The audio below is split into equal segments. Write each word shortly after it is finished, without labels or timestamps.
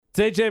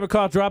It's AJ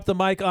McCall. Drop the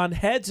mic on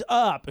Heads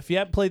Up. If you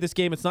haven't played this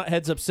game, it's not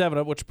Heads Up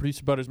 7-Up, which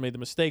producer Butterz made the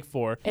mistake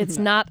for. It's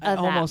not a I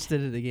almost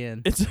did it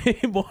again.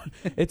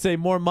 It's a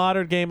more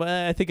modern game.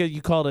 I think you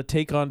call it a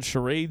take on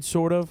charade,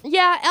 sort of.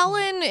 Yeah,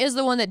 Ellen is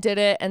the one that did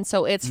it, and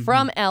so it's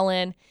from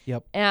Ellen.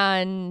 Yep.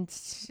 And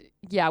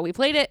yeah, we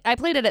played it. I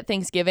played it at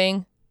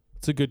Thanksgiving.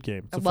 It's a good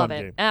game. It's a love fun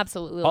it. game.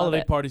 Absolutely love Holiday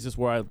it. parties is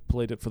where I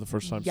played it for the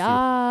first time.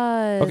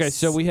 Yes. Okay,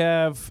 so we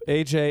have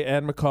AJ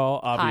and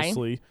McCall,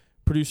 obviously. Hi.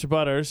 Producer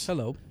Butterz.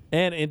 Hello.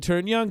 And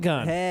intern Young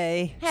Gun.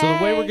 Hey. So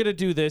the way we're going to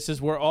do this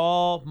is we're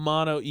all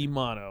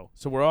mono.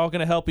 So we're all going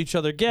to help each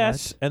other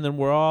guess, and then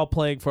we're all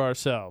playing for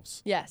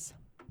ourselves. Yes.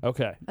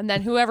 Okay. And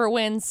then whoever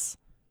wins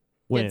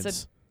Wins.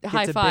 gets a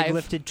high Gets a five. big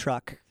lifted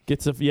truck.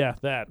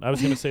 That. I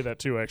was going to say that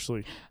too,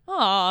 actually.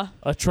 Aw.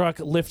 A truck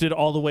lifted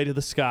all the way to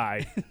the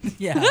sky.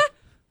 Yeah.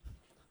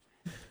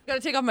 Gotta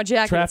take off my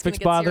jacket. Traffic's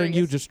bothering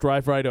you, just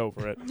drive right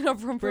over it. No,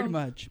 from Pretty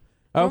much.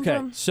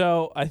 Okay,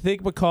 so I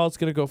think McCall's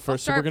going to go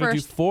first. So we're going to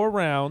do 4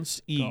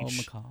 rounds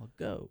each. Go, McCall,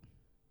 go.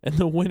 And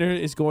the winner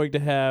is going to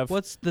have...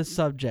 What's the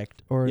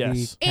subject or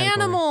Yes. the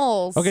category?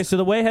 Animals. Okay, so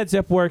the way Heads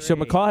Up works, so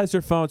Great. McCall has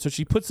her phone, so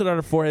she puts it on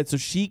her forehead so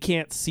she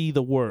can't see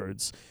the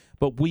words.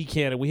 But we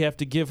can, and we have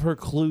to give her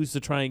clues to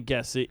try and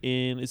guess it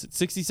in, is it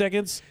 60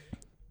 seconds?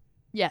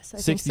 Yes, I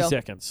 60 think so.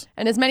 seconds.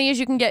 And as many as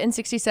you can get in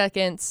 60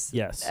 seconds.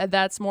 Yes.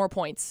 That's more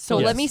points. So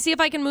Yes. let me see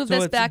if I can move So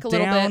this it's back a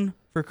little down bit.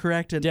 for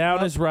correct and Down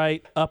up. is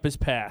right, up is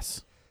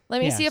pass.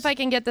 Let me see Yes. if I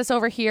can get this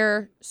over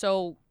here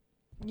so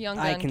Young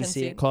Gun I can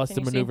see it. Cause Can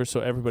the you see? maneuver so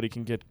everybody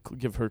can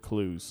give her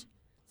clues.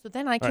 So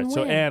then I All can right, win.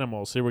 so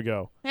animals, here we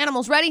go.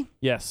 Animals, ready?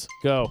 Yes,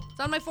 go. It's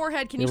on my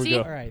forehead. Can Here you we see?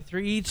 go. All right,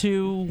 3,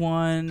 2,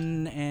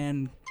 1,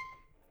 and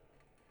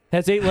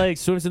Has 8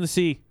 legs, swims in the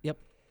sea.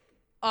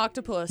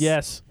 Octopus.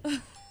 Yes.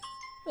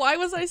 Why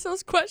was I so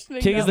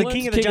questioning King that of the one?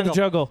 King of the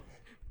jungle.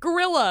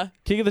 Gorilla.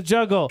 King of the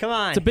jungle. Come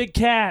on. It's a big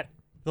cat.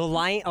 The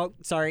lion. Oh,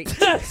 sorry.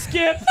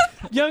 Skip.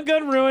 Young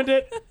Gun ruined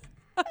it.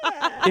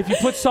 If you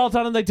put salt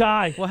on them, they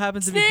die. what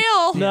happens if you...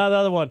 Snail. No, the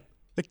other one.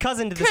 The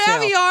cousin to the snail.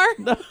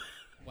 Caviar.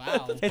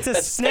 Wow. It's a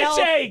snail.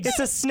 eggs. It's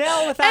a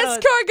snail without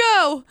a...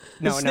 Escargot.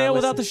 The snail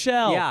without the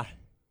shell. Yeah.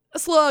 A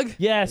slug.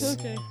 Yes.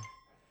 Okay.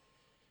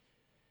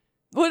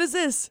 What is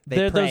this? They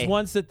They're pray. those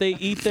ones that they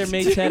eat their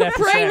mate's head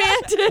after Praying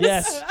sex. mantis.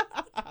 Yes.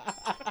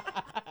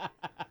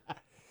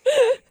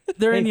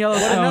 They're in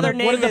Yellowstone. another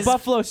What did the is-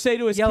 buffalo say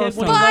to his kid when he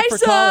Yellowstone. left for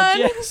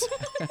college?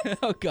 Bison. Yes.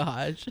 Oh,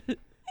 gosh.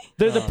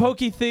 They're the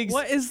pokey things.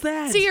 What is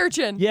that? Sea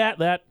urchin. Yeah,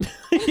 that.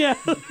 Yeah.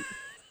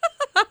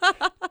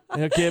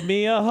 Now give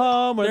me a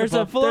home where There's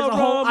the a buffalo whole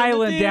roam and the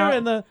island deer down.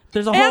 and the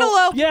There's a whole...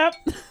 Antelope. Yep.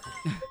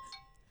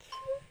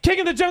 King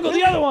of the jungle,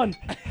 the other one.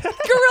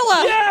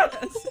 Gorilla.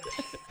 Yes.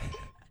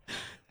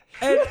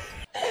 I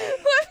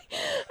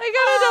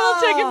gotta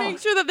double check and make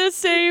sure that this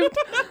saved.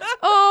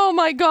 Oh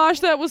my gosh,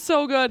 that was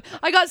so good.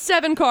 I got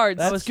 7 cards.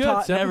 That was good.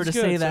 taught Seven's never to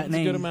good. say that Seven's a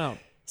name. good amount.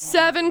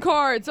 7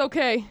 cards.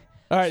 Okay.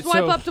 All right, Swipe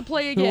so up to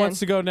play who again. wants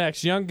to go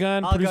next? Young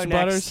Gun, I'll producer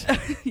go next.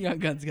 Butters. Young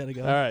Gun's got to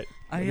go. All right.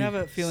 I Let have me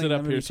a feeling sit I'm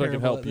up gonna here be so I can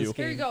terrible help at this you.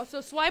 game. Here you go.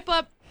 So swipe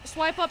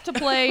up to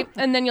play,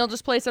 and then you'll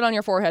just place it on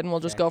your forehead, and we'll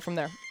just go from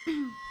there.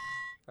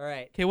 All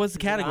right. Okay, what's the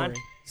Is it on? category?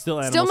 Still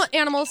animals. Still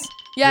animals. Here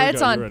Yeah, we it's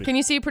go, you on. ready? Can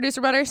you see producer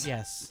Butters?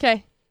 Yes.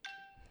 Okay.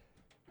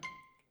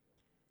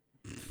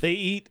 They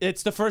eat.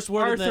 It's the first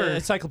word in Arthur. the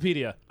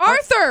encyclopedia.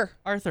 Arthur.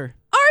 Arthur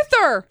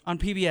Arthur. on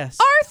PBS.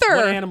 Arthur.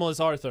 What animal is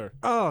Arthur?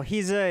 Oh,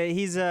 he's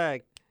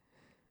a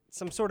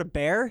some sort of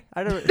bear.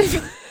 I don't.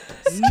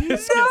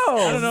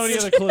 I don't know any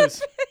other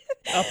clues.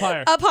 Up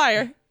higher. Up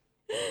higher.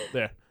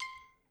 There.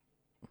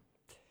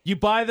 You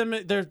buy them.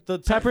 They're the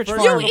Pepperidge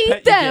first Farm. You pet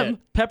eat them.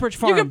 Pepperidge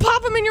Farm. You can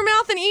pop them in your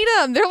mouth and eat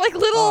them. They're like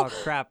little Oh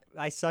crap!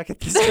 I suck at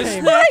this they're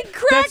game. like That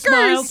crackers.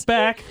 smiles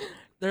back.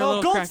 They're Oh,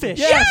 little goldfish. crackers.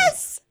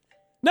 Yes.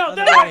 No,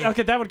 No.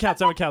 okay, that one counts.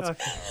 That one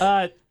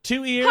counts.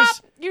 2 ears.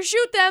 Hop. You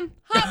shoot them.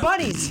 Hop.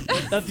 Bunnies.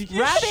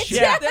 Rabbits.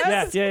 Yeah.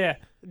 Yeah.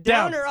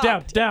 Down Down, or down,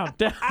 up? down,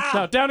 down,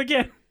 no, down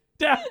again.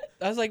 Down.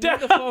 I was like, move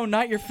the phone,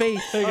 not your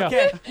face. There you go.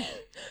 Okay.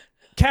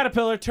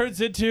 Caterpillar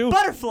turns into.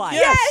 Butterfly.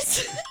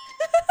 Yes.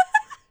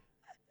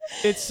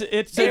 It's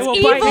It's will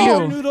evil. bite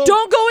you. Noodle.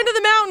 Don't go into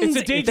the mountains.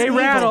 It's a danger They noodle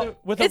rattle.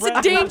 with It's a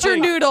rattle danger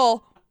thing.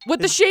 noodle with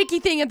the shaky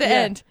thing at the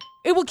end.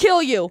 It will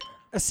kill you.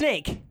 A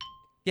snake.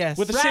 Yes.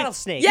 With a shake.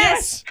 Rattlesnake.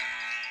 Yes.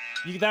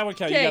 You, that one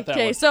counts. You Okay. got that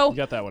Okay. one. So You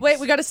got that one. wait,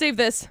 we got to save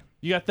this.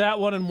 You got that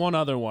one and one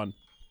other one.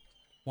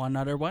 One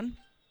other one.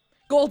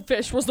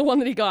 Goldfish was the one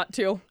that he got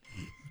too.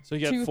 So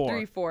you got 2, 4.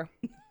 3, 4.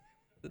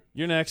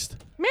 You're next.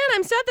 Man,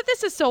 I'm sad that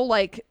this is so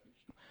like.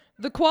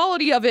 The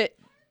quality of it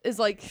is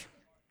like.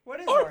 What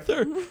is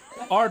Arthur.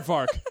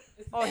 Aardvark.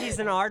 Oh, he's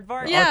an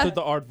aardvark? Yeah. Arthur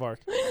the Aardvark.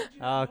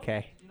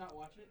 Okay.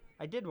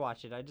 I did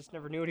watch it. I just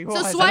never knew what he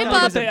was. swipe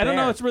I up. don't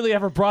know. It's really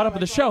ever brought up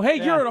in the show.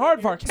 Hey, you're an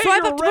aardvark. Hey,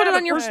 Swipe you're up a to put it rabbit.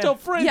 on your- We're still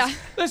friends. Yeah.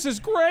 This is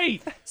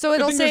great. So Good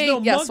it'll thing say there's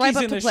no yeah. monkeys Swipe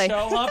up in to this play.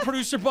 show, huh,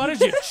 Producer Butters?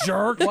 You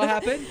jerk. What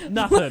happened?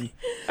 Nothing.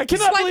 I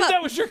cannot Swipe believe up.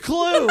 that was your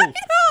clue. No.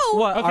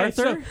 What, Okay,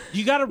 Arthur? so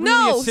you got to really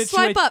No. situate.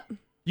 Swipe up.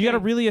 You got to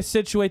really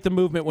accentuate the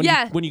movement when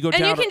you go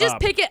down and you can or just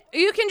up. pick it.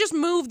 You can just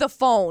move the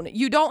phone.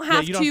 You don't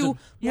have you don't to have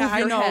to- Yeah, move I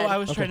your know. head. I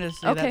was trying to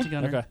say that to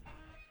Gunner. Okay.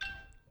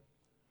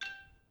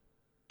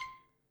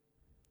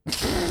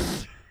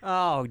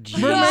 Oh, jeez.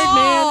 Mermaid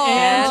Man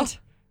and No.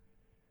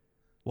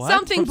 what?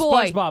 Something From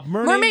boy. SpongeBob.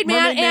 Mermaid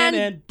Man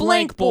and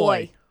blank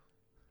boy.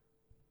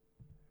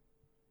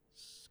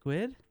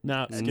 Squid?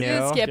 No, skip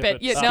No. it. Skip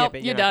it. You, Stop. no, Skip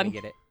it, you're not gonna done.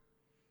 Get it.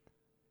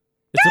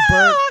 It's a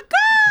bird.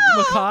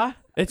 Macaw?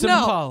 It's a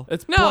No. McCall.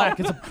 It's No. black.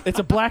 It's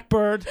a black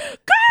bird.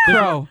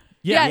 Crow.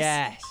 Yes.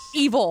 Yes.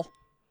 Evil.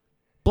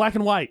 Black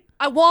and white.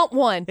 I want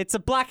one. It's a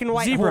black and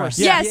white Zebra. horse.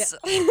 Yes.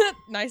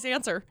 Nice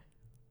answer.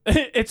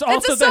 It's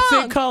also a that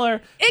same song.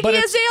 color. Iggy but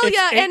it's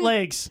Azalea 8 and-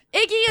 legs.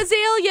 Iggy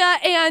Azalea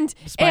and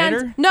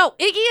Spider? no,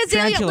 Iggy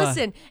Azalea. Tarantula.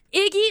 Listen,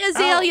 Iggy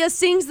Azalea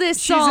sings this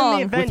She's in the song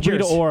With Avengers.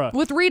 Rita Ora.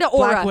 with Rita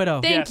Ora. Black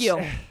Widow. Thank Yes.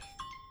 you.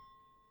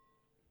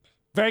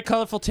 Very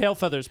colorful tail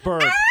feathers.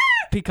 Bird.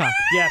 Peacock.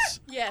 Yes.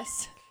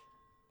 Yes.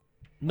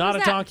 Not a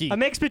Who's that? donkey. A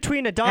mix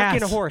between a donkey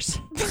and a Ass. horse.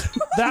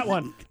 That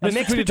one. A Mix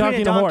mix between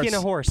a donkey and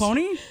a horse.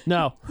 Pony?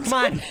 No. Come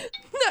on.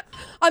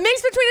 A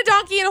mix between a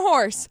donkey and a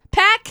horse.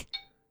 Pack.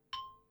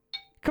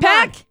 Come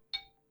Pack.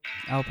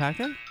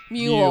 Alpaca?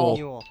 Mule. on.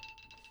 Mule.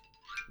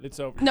 It's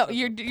over. No,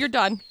 you're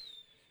done.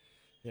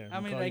 Yeah,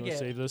 How many McCall, did I you wanna get?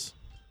 Save this.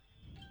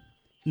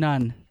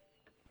 None.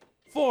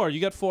 4. You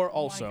got 4 Oh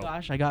also. my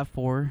gosh, I got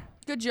 4.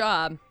 Good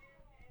job.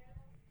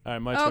 All right,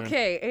 my turn.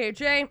 Okay,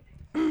 AJ.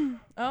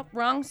 Oh,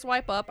 wrong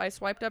swipe up. I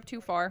swiped up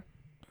too far.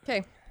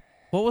 Okay.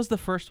 What was the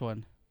first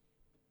one?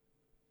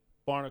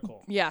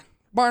 Barnacle. Yeah.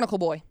 Barnacle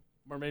Boy.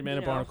 Mermaid Man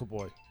and Yeah. Barnacle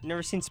Boy.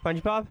 Never seen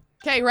SpongeBob?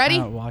 Okay, ready? I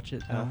don't watch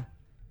it though.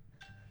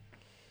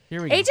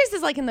 Here we go. AJ's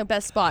is like in the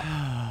best spot.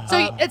 So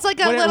it's like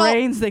a when little it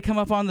rains, they come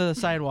up on the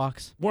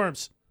sidewalks.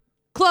 Worms.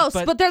 close,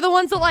 but- but they're the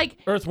ones that like.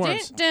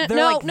 Earthworms. They're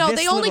No, like no, this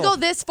they only little. go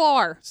this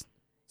far.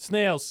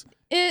 Snails.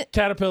 It,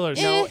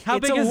 Caterpillars. No. How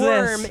it's big a is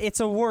worm. this? It's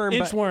a worm.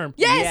 but- Inchworm.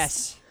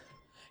 yes!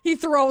 He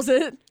throws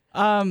it.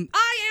 I am.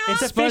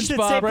 It's a fish that's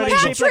SpongeBob shaped like,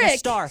 Patrick! shaped like a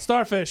star.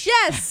 Starfish.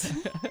 Yes!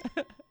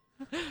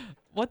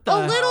 What the?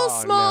 A little Oh,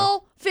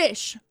 small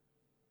fish.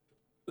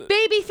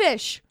 Baby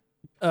fish.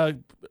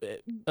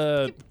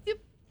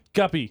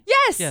 Guppy.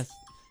 Yes! Yes.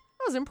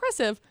 That was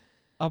impressive.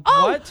 A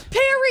Oh, what?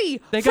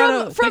 Perry! They from,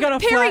 got a, from they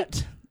got a Perry,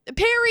 flat.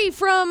 Perry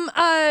from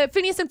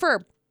Phineas and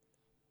Ferb.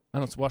 I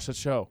don't watch that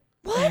show.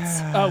 What?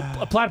 Oh,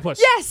 a platypus.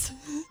 Yes!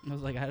 I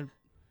was like,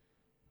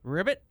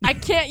 ribbit? I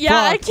can't,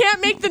 I Frog.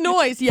 can't make the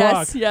noise.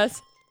 Yes, Frog.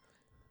 yes.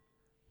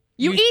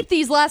 You You- eat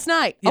these last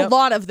night. A Yep.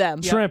 lot of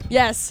them. Shrimp.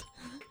 Yes.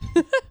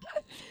 Same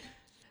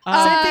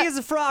thing as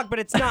a frog, but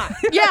it's not.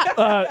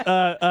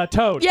 Yeah.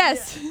 Toad.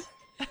 Yes.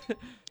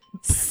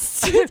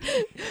 King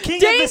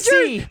Danger! of the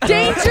sea.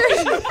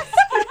 Danger!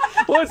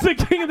 What's the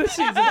king of the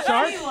seas? A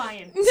shark? No,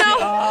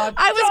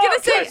 I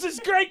was gonna This say. is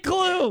great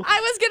clue. I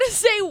was gonna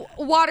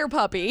say water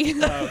puppy.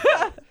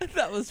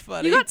 That was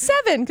funny. You got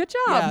 7. Good job.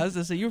 yeah, I was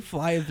gonna say, you're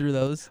flying through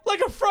those.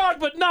 Like a frog,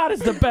 but not is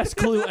the best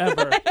clue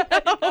ever.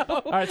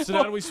 All right, so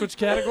now do we switch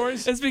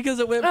categories? It's because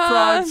it went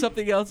frog,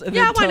 something else, and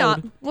Yeah, then why toad.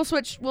 not? We'll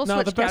switch. We'll No,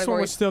 switch the best one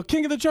was categories. still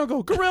King of the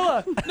Jungle,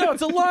 gorilla. No,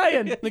 it's a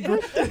lion.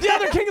 The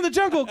other King of the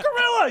Jungle,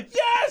 gorilla.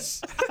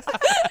 Yes.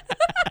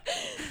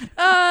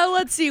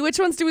 Let's see. Which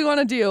ones do we want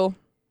to do?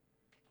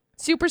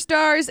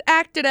 Superstars,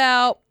 act it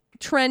out,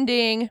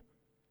 trending.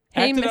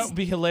 Hey, Acted Miss. out would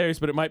be hilarious,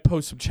 but it might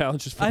pose some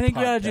challenges for I the think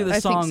we gotta do podcast. the I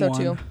think song so one.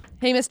 too.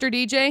 Hey, Mr.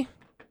 DJ.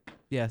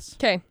 Yes,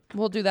 Okay,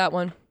 we'll do that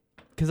one.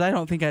 because I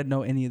don't think I'd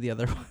know any of the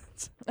other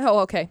ones. Oh,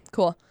 okay,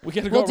 cool. We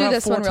gotta We'll go do around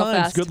this 4 one real times.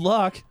 fast. Good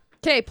luck.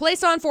 Okay,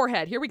 place on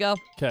forehead. Here we go.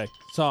 Okay,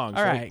 songs.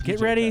 All right, get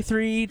DJ, ready. okay.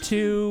 3,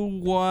 2,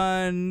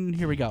 1.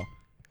 Here we go.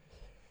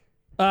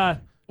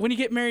 When you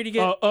get married, you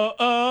get.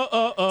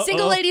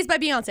 Single Ladies by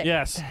Beyonce.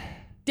 Yes.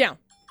 Down.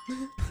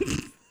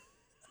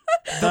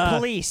 The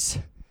police.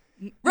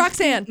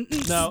 Roxanne.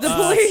 No. The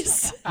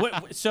police.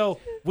 So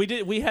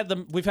we've had the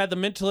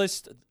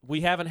Mentalist.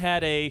 We haven't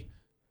had a.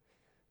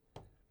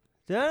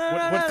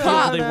 What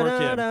field do they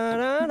work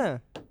in?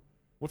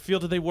 What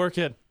field do they work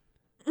in?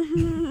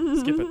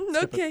 Skip it.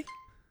 Skip Okay. It.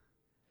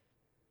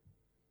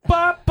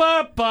 Ba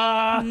ba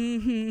ba.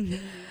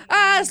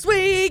 Ah,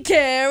 sweet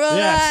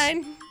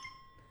Caroline.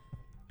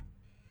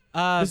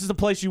 This is the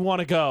place you want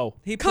to go.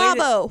 He played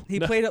Cabo. it. He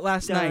played it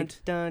last night.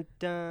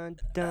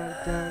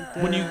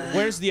 When you,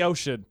 where's the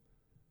ocean?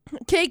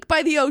 Cake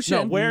by the ocean.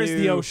 No, where's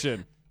the No.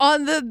 ocean?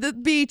 On the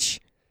beach.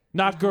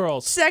 Not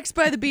girls. Sex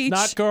by the beach.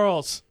 Not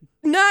girls.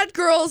 Not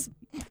girls.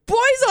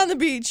 Boys on the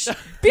beach.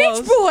 Beach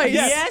Close. boys.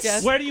 Yes.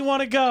 Yes. Where do you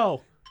want to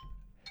go?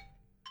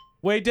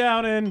 Way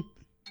down in.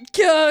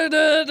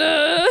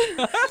 Canada.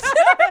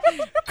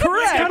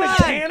 Correct. Down in on.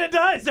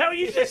 Canada. Is that what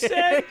you just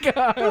said?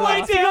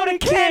 Way down in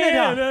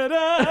Canada.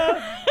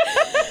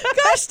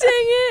 Gosh dang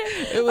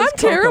it. It was I'm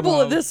terrible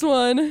Kokomo. at this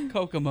one.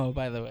 Kokomo,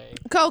 by the way.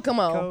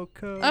 Kokomo.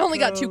 I only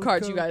got 2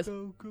 cards, you guys.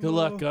 Good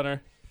luck,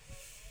 Gunner.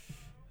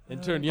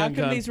 Intern How young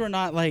come gun. these were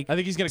not like? I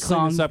think he's gonna clean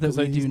songs this up that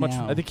because we he's do much.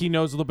 now? I think he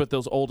knows a little bit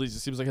those oldies. It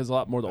seems like it has a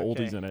lot more of the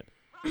Okay. oldies in it.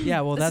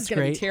 Yeah, well, This that's is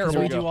gonna be great. 'cause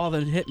terrible. we do all the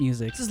hit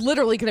music. This is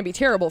literally going to be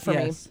terrible for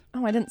Yes. me.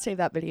 Oh, I didn't save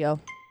that video.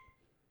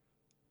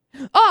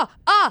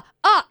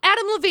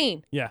 Adam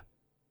Levine. Yeah.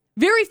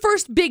 Very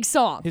first big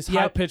song. His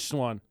high-pitched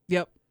one.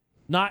 Yep.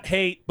 Not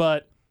hate,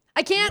 but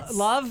I can't.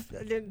 Love.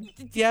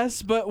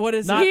 Yes, but what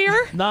is not, it?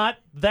 Here? Not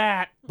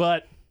that,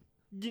 but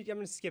I'm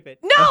gonna skip it.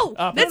 No!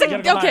 That's you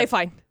gotta go okay, higher.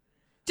 fine.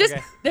 Just,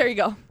 Okay. there you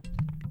go.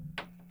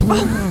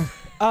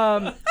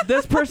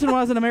 This person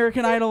was an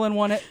American Idol and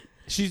won it.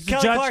 she's the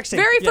Kelly judge. Clarkson.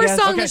 Very first Yes,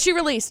 song okay. that she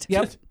released.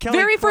 Yep. Kelly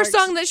Very first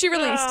Clarkson. song that she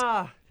released.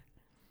 Ah.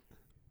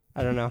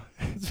 I don't know.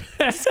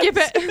 Skip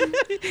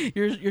it.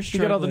 You're You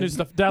struggling. got all the new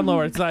stuff. Down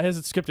lower. It's not his.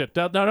 It's skipped it.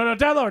 Down, no,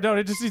 down lower. No,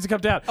 it just needs to come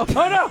down. Oh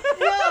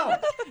no!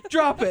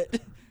 Drop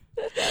it.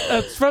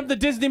 It's from the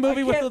Disney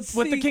movie with can't the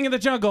see. King of the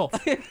Jungle.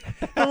 The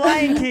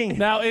Lion King.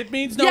 Now it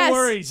means no Yes.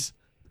 worries.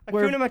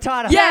 Hakuna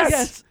Matata.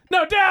 Yes.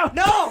 No, down.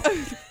 No.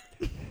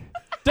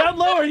 Down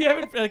lower. You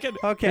haven't. Okay.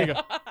 Okay. There you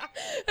go.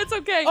 It's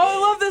okay. Oh,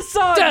 I love this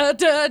song. Da,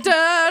 da,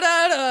 da,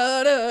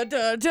 da, da,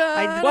 da,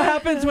 da, What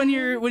happens when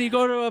you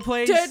go to a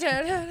place da,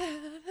 da, da,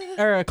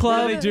 da. or a What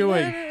club? are they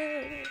doing?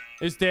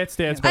 It's Dance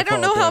Dance. by I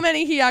don't Fall know how Out Boy.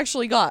 many he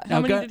actually got. How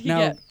many did he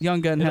get?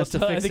 Young Gun has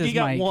to I fix think his he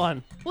got mic.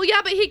 one. Well,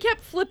 yeah, but he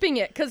kept flipping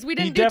it because we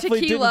didn't do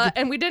definitely tequila didn't do-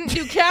 and we didn't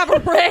do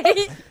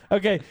cabaret.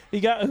 Okay, he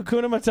got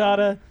Hakuna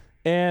Matata,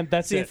 and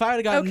that's See, it. if I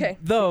would have gotten Okay.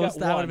 He those, got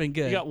that would one. have been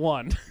good. He got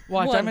one.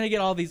 Watch, One. I'm gonna get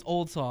all these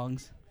old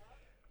songs.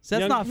 So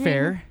that's Young- not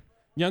fair.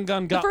 Young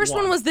Gun The got first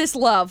one was This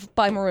Love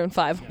by Maroon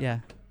 5. Yeah.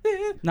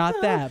 Not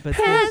that, but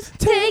Has this.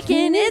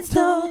 taken its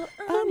toll.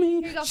 I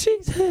mean, Here you go.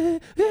 she's.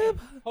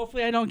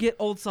 Hopefully, I don't get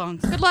old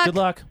songs. Good luck. Good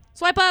luck.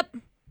 Swipe up.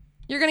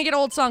 You're going to get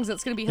old songs.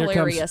 It's going to be Here it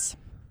hilarious.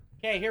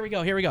 Okay, here we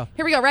go. Here we go.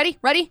 Here we go. Ready?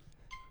 Ready?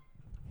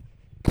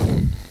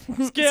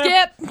 Skip.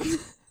 Skip.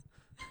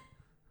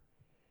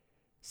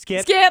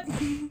 Skip. Skip.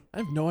 I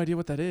have no idea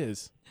what that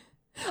is.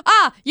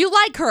 Ah, you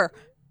like her.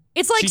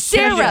 It's like She's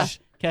Sarah. Swedish.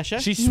 Kesha?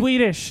 She's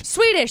Swedish.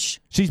 Swedish.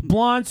 She's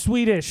blonde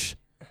Swedish.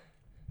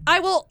 I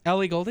will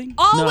Ellie Goulding?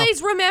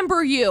 always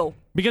remember you.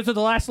 Because of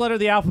the last letter of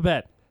the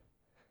alphabet.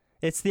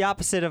 It's the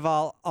opposite of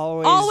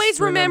always. Always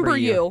remember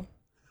you.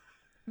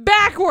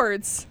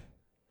 Backwards.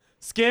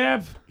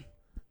 Skip.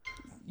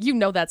 You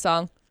know that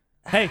song.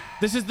 Hey,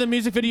 this is the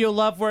music video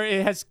Love where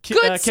it has Good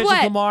Kendrick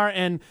sweat. Lamar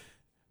and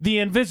the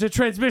Invisible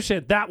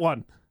Transmission. That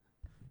one.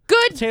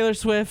 Good. Taylor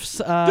Swift's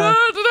Keep I'll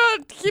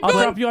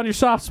going. drop you on your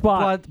soft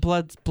spot.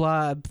 blood,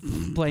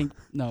 blank,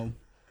 no.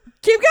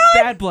 Keep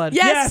going. Bad Blood.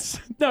 Yes.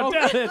 No,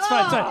 it's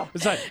fine.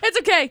 It's fine. It's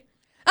okay.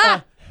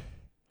 Ah.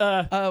 What?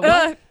 I don't know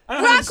how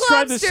to Rock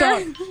describe this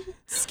Lobster. song.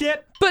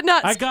 Skip. But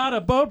nuts. I got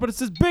a boat, but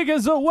it's as big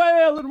as a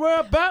whale, and we're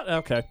about.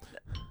 Okay.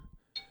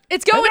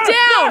 It's going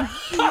down.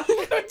 I could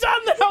have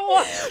done that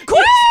one.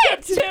 Quit!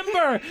 You skipped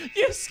timber.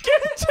 You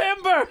skipped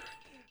timber.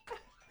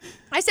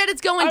 I said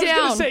it's I going was down.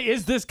 gonna say,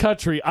 is this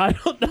country? I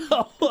don't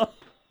know.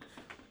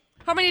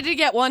 How many did you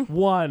get? One.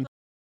 One.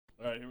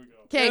 All right, here we go.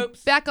 Okay,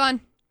 Oops. back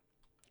on.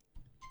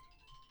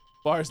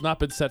 Bar has not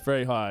been set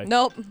very high.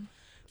 Nope.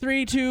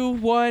 3, 2,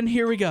 1,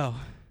 here we go.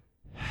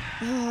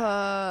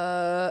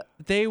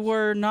 They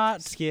were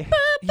not Skip.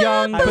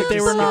 young, I but they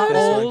just were skipped not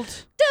this one.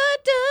 old.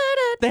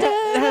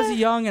 It has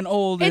young and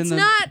old It's in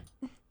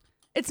the...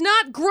 It's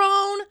not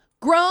grown,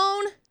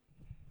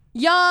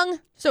 young.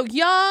 So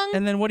young.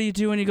 And then what do you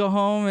do when you go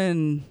home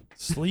and...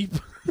 Sleep.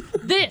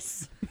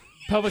 This.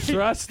 Pelvic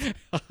thrust.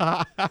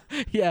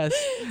 Yes.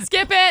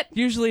 Skip it.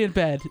 Usually in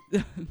bed.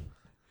 Oh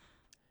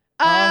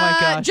my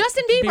gosh.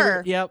 Justin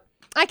Bieber. Yep.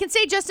 I can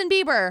say Justin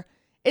Bieber.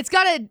 It's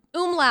got a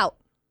umlaut.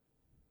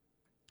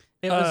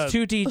 It was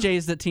two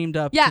DJs that teamed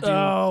up. Yeah. To do...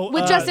 Oh,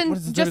 With what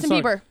is his Justin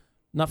song? Bieber.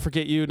 Not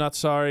forget you. Not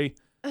sorry.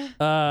 Donde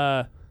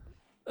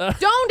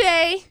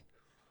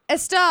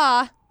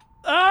está.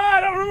 I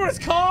don't remember what it's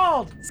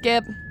called.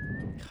 Skip.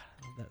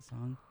 love that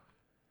song.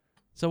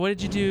 So what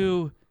did you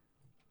do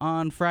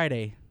on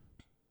Friday?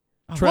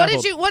 What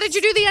did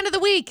you do the end of the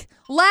week?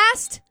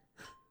 Last?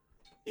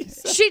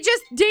 She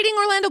just dating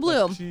Orlando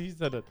Bloom. She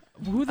said it.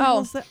 Who the hell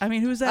is that? I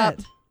mean, who's that?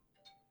 Up.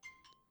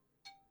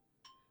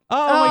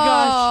 Oh my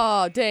gosh.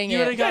 Oh, dang You it.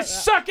 would've You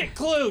guys suck at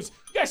clues.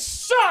 You guys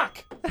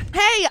suck.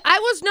 Hey, I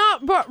was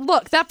not.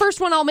 Look, that first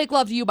one, I'll Make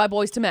Love to You by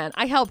Boys to Men.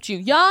 I helped you.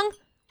 Young,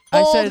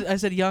 old. I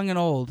said young and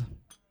old.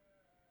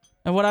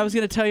 And what I was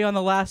going to tell you on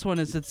the last one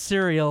is it's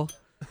cereal.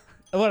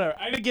 Whatever.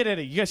 I didn't get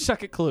any. You guys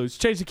suck at clues.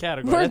 Change the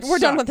category. We're That done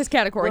sucked. with this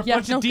category. We're a Yeah,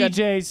 bunch no of good.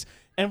 DJs,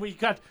 and we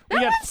got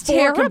That's 4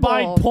 terrible.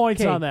 combined points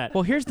Okay, on that.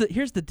 Well, here's the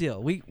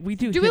deal. We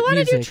do. Do we hit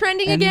wanna do music,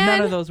 trending and again?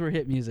 None of those were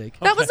hit music.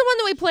 That was the one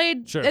that we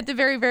played Sure. at the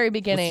very, very Let's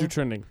beginning. do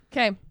trending.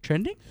 Okay.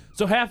 Trending?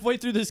 So halfway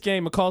through this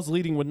game, McCall's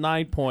leading with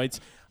 9 points.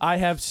 I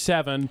have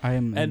 7. I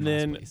am in And last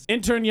then place.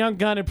 intern Young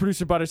Gun and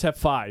producer Butterz have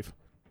 5.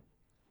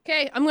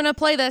 Okay, I'm gonna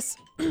play this.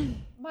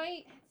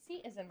 My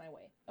seat is in my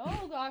way.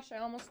 Oh gosh, I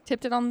almost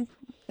tipped it on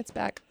its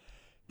back.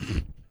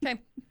 Okay,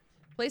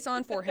 place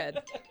on forehead.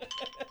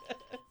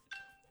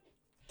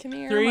 Come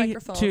here, 3,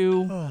 microphone.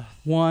 2,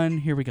 1.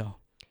 Here we go.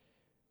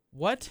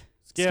 What?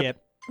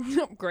 Skip.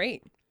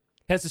 Great.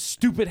 Has a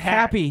stupid hat.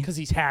 Happy. Because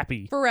he's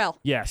happy. Pharrell,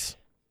 Yes.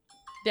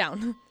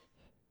 down.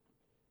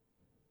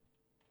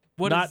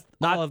 What Not- is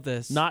not- all of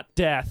this? Not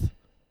death.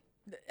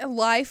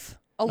 Alive.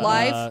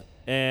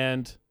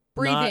 And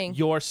Breathing. Not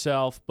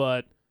yourself,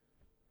 but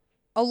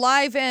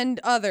Alive and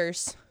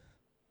others.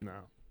 no.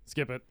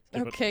 Skip it.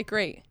 Skip Okay,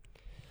 great.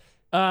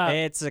 it.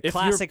 It's a if you're-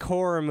 classic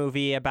horror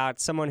movie about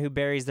someone who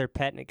buries their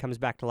pet and it comes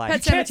back to life.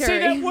 Pet Can't say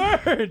Cemetery.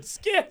 that word.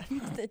 Skip.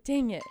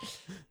 Dang it.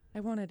 I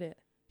wanted it.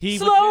 He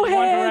Slow went in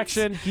one hands.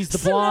 direction. He's the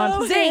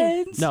blonde.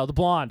 Zane. No, the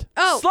blonde.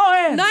 Oh, Slow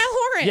hands. Niall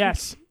Horan.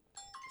 Yes.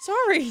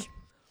 Sorry. She's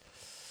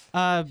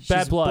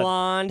Bad blood.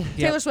 blonde.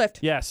 Taylor Swift.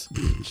 Yes.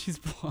 She's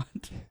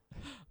blonde.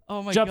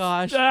 Oh my Jump-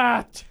 gosh.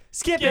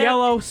 Skip it.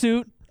 Yellow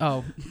suit.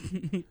 Oh.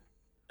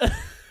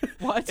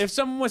 What? If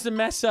someone was to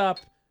mess up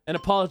and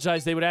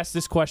apologize, they would ask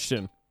this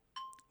question.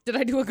 Did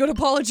I do a good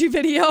apology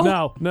video?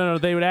 No.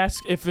 They would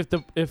ask if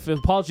the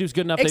apology was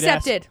good enough.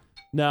 Accepted. They'd ask,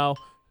 no.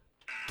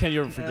 Can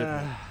you ever forgive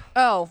me?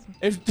 Oh.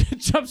 If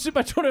jumpsuit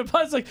by 20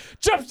 pounds, like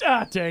jumps.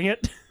 Dang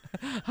it.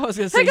 I was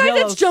gonna say Hey guys, yellow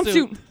it's jumpsuit.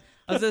 suit.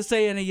 I was gonna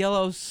say in a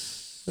yellow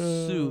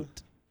suit.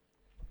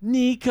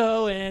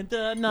 Nico and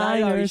the No,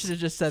 you Niners. should have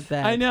just said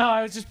that. I know.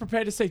 I was just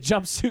prepared to say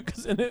jumpsuit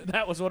because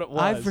that was what it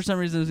was. I for some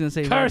reason was gonna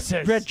say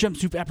Curses. red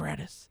jumpsuit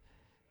apparatus.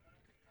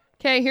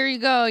 Okay, here you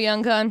go,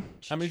 young gun.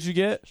 How many did you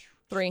get?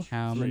 3.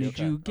 How many did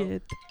you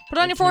get? Put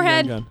on your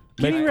forehead. Make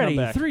Getting it come ready.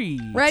 back. 3,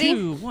 Ready?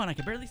 2, 1. I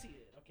can barely see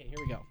it. Okay, here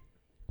we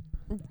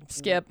go.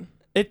 Skip.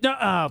 You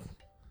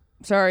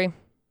Sorry.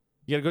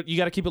 gotta go. You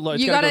gotta keep it low.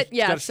 You gotta got it. go,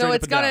 Yeah, gotta so straight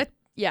it's up got and to,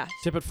 yeah. down.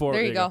 Tip it forward.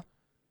 There you go.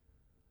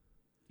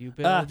 You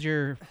build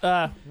your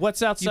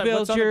What's outside? You build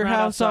what's on the your ground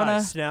house on outside?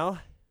 a- Snow.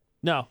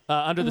 No,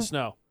 under the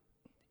snow.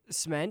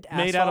 Cement.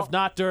 Made out of asphalt?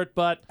 not dirt,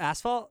 but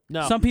Asphalt.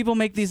 no. Some people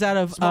make these out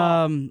of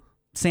Small.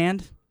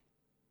 sand.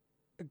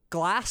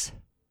 Glass.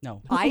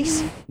 No.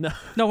 Ice.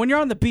 No, when you're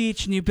on the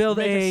beach and you build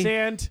Make a a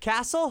sand,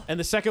 Castle. and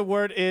the second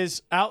word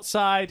is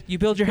outside. you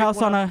build your Pick house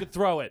one on up, a you could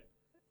throw it.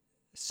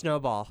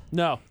 Snowball.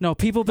 No. No,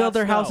 people build Not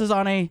their snow. houses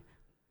on a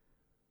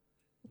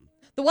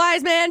The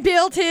wise man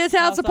built his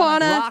house House on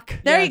upon a a rock.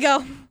 There Yes. you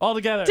go. All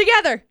together.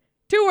 Together.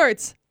 2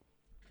 words.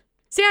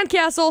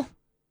 Sandcastle.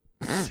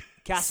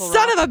 Castle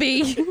Son rock. of a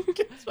bee.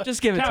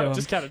 just give it to Count it. him.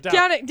 Just count it down.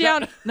 Count it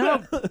down.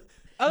 No.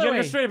 You Other gotta way.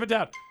 go straight up and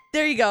down.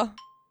 There you go.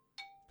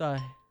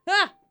 Die.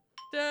 Ah.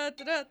 Da,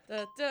 da, da,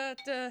 da, da,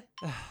 da,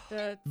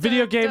 da,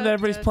 Video da, game da, that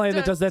everybody's da, playing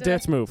that da, does that da,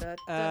 dance move. da,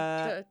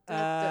 da, da,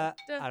 da,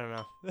 da. I don't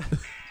know.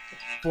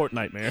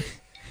 Fortnite, man.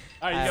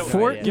 All right, I you have go.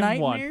 no Give him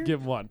idea. one. Fortnightmare? Give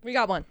him one. We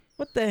got one.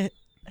 What the heck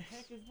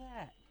is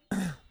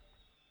that?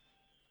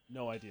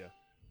 No idea.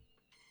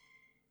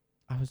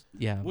 I was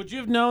Would you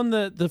have known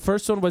the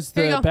first one was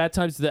Here you the go. Bad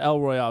Times of the El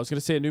Royale? I was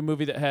gonna say a new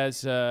movie that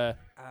has. What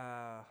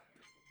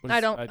I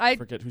is- don't- I I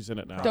forget who's in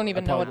it now. don't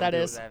even know what that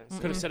is.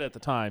 Could have said it at the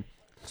time.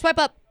 Swipe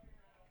up.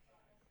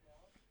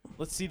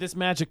 Let's see this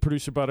magic,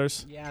 producer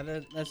Butters. Yeah,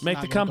 that's Make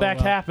not the gonna go comeback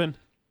well. happen.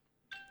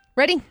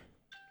 Ready?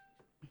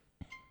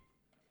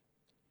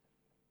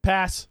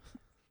 Pass.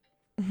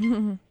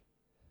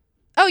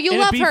 Oh, you In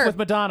a love beef her. with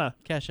Madonna.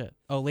 Kesha.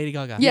 Oh, Lady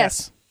Gaga.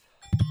 Yes.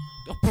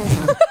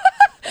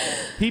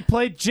 He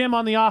played Jim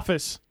on The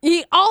Office.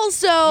 He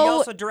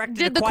also directed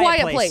did A The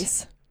Quiet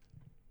Place.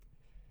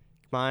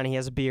 Come on, he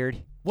has a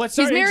beard. What's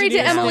He's our married to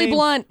engineer's Emily name?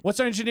 Blunt. What's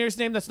our engineer's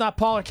name? That's not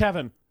Paul or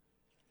Kevin.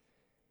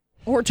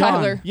 Or John.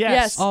 Tyler.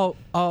 Yes. Oh,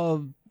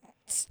 all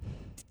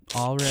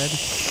red.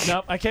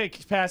 Nope, I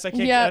can't pass. I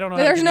can't. Yeah. I don't know.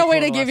 how There's no way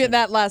to Nicole's give you last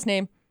that last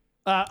name.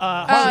 name. She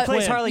Harley plays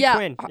Quinn. Harley yeah.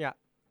 Quinn. Yeah.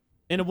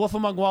 In A Wolf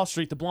Among Wall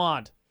Street, the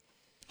blonde.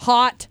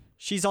 Hot.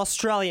 She's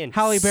Australian.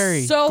 Halle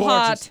Berry. So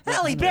Gorgeous. hot.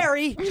 Halle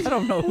Berry. I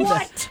don't know who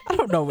that. I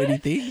don't know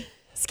anything.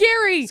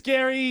 Scary.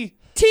 Scary.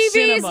 TV's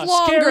cinema.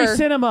 longer. Scary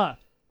cinema.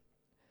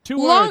 2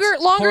 Longer.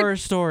 words. Longer. Horror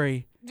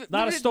story.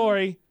 Not a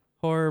story.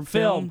 Horror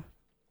Film.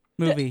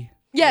 movie.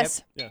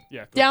 Yes. Yeah.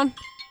 Yeah. Go. Down.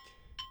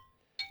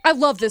 I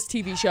love this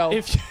TV show.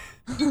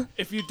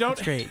 If you don't,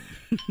 That's great.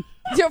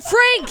 Yeah,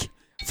 Frank.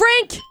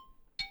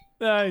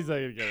 Nah, he's not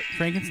gonna get it.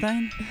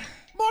 Frankenstein.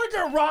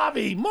 Margot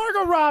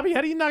Robbie.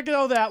 How do you not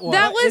know that one?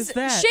 That What was is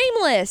that?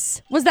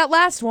 Shameless. Was that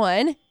last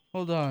one?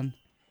 Hold on.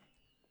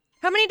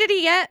 How many did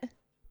he get?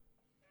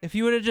 If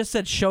you would have just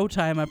said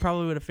Showtime, I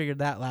probably would have figured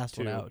that last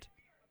one 2. out.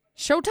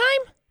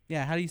 Showtime?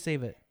 Yeah. How do you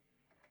save it?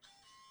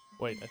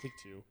 Wait, I think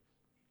 2.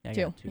 Yeah, I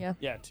 2. got 2. Yeah.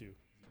 Yeah, 2.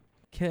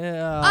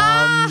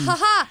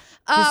 Haha.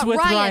 This with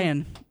Ryan.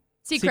 Ryan.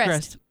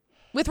 Seacrest.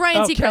 With Ryan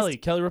Oh,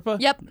 Seacrest. Kelly Ripa.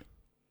 Yep.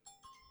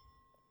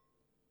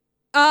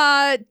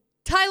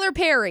 Tyler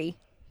Perry.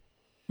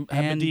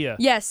 And- Medea.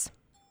 Yes.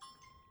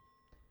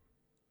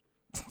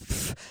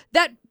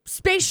 That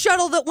space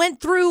shuttle that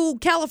went through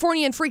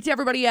California and freaked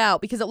everybody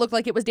out because it looked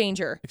like it was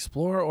danger.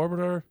 Explorer,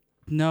 Orbiter,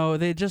 No,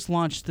 they just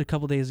launched a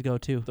couple days ago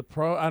too. the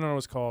Pro. I don't know what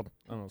it's called.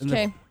 I don't know. What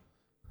it's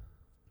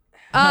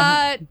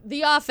Okay.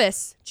 The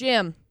Office.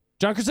 Jim.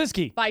 John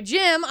Krasinski. By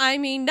Jim, I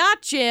mean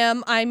not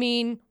Jim. I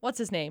mean, what's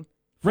his name?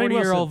 Rainn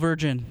 40-year-old Wilson.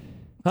 virgin.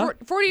 Huh?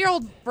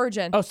 40-year-old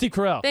virgin. Oh, Steve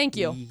Carell. Thank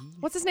you.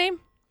 What's his name?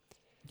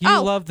 You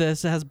Oh. love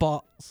this. It has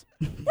balls.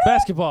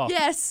 Basketball.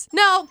 Yes.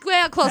 No.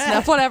 Yeah, close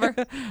enough. Whatever.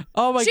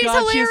 Oh my She's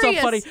god, she's so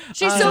hilarious. funny.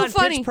 She's Uh, so On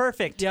funny. Pitch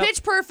Perfect. Yep.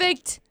 Pitch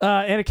Perfect.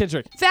 Anna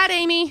Kendrick. Fat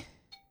Amy.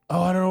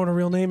 Oh, I don't know what her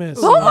real name is.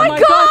 Oh my gosh,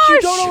 you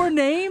gosh! don't know her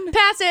name?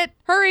 Pass it.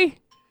 Hurry.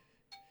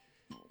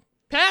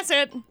 Pass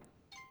it.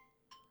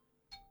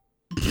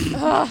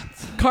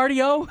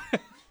 Cardio.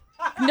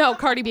 No,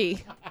 Cardi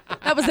B.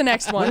 That was the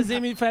next What one.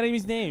 is Fat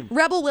Amy's name?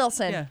 Rebel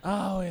Wilson. Yeah.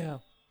 Oh, yeah.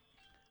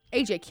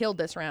 AJ killed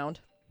this round.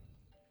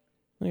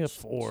 I got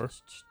 4.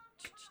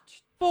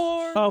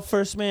 4. Oh,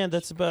 First Man.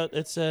 That's about,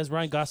 it says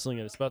Ryan Gosling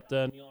in it. It's about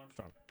Neil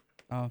Armstrong.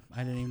 Oh,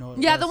 I didn't even know what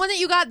it Yeah, was. the one that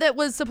you got that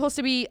was supposed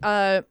to be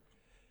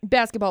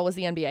basketball was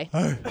the NBA. Oh,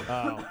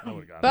 I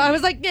would have got But I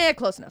was like, yeah,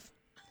 close enough.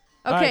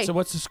 Okay, All right, so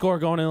what's the score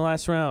going in the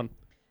last round?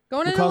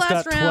 going into the McCall's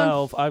last got round.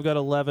 12. I've got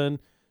 11.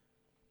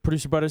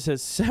 Producer Butterz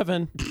has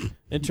 7.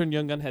 Intern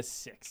Young Gun has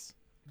 6.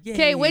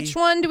 Okay, Yay. which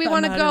one do we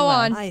want to Done go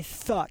out of on? I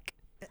suck.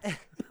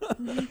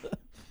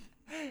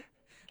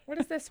 What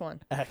is this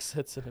one?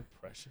 Accents and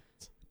impressions.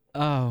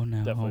 Oh,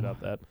 no. Definitely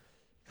not that.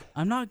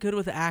 I'm not good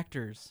with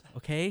actors,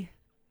 okay?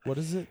 What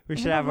is it? We I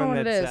should don't have know one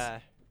what it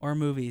that's is. Or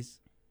movies.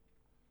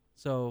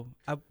 So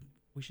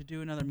we should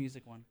do another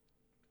music one.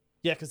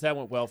 Yeah, because that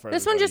went well for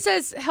This one everybody.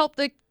 just says help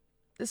the.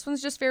 This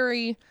one's just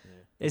very.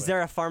 Is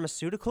there a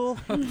pharmaceutical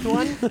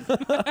one?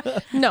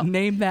 No.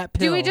 Name that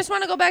pill. Do we just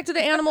want to go back to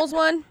the animals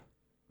one?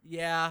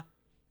 Yeah.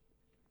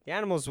 The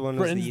animals one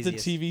was Friends, the the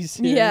easiest. TV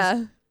series.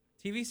 Yeah.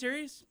 TV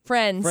series?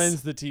 Friends.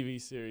 Friends, the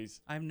TV series.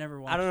 I've never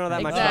watched. I don't know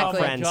that much Exactly.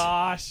 about Friends. Oh, my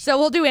gosh. So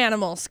we'll do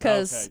animals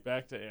because. Okay,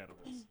 back to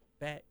animals.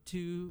 Back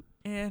to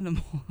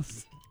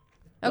animals.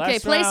 Okay,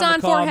 Last place round, on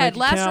McCall, forehead. make it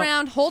Last count.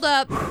 round. Hold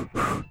up. Oh,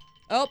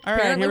 All right,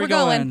 apparently here we're we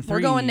go. going. We're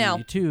going now.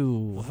 3,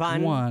 2,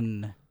 Fun.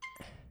 1.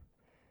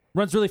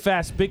 Runs really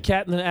fast. Big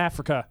cat in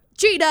Africa.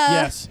 Cheetah.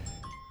 Yes.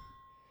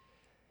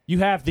 You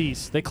have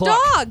these. They cluck.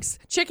 Dogs.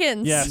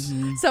 Chickens. Yes.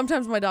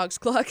 Sometimes my dogs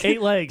cluck.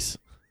 8 legs.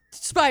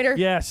 Spider.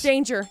 Yes.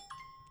 Danger.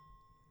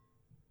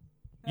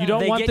 You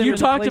don't They want get- them You in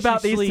the talked place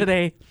about you these sleep.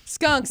 today.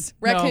 Skunks.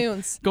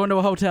 Raccoons. Going to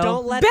a hotel.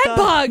 Don't let Bed the,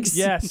 bugs.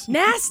 Yes.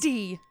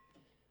 Nasty.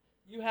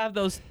 You have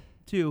those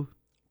too.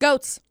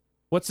 Goats.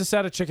 What's the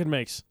sound a chicken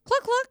makes?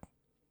 Cluck cluck.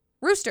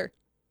 Rooster.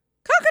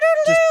 Just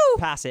Cock-a-doodle-doo.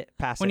 pass it.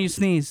 Pass When it. you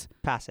sneeze.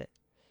 pass it.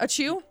 A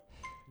chew.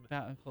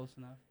 About close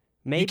enough.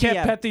 Maybe You can't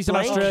a pet these in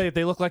blank. Australia.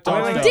 They look like Oh,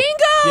 dogs. wait.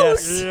 though.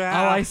 Dingoes. Yes.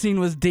 All I seen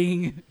was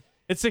ding.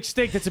 It's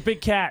extinct. It's a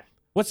big cat.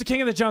 What's the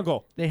king of the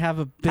jungle? They have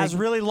a big. Has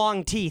really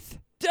long teeth.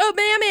 A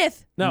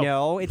mammoth. No.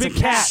 No, it's Big a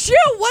cat. Shoot.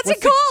 What's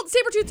it called?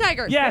 Saber-tooth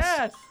tiger.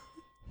 Yes.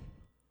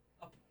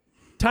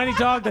 Tiny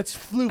dog that's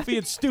floofy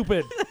and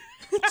stupid.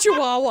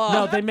 Chihuahua.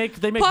 No, they make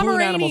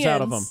balloon animals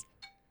out of them. Pomeranians.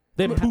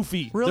 They're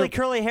poofy. Really They're-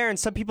 curly hair, and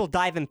some people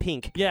dye them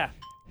pink. Yeah.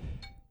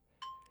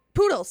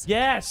 Poodles.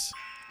 Yes.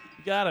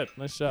 You got it.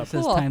 Nice job. It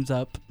says Cool. time's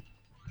up.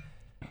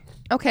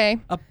 Okay.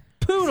 A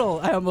poodle.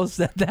 I almost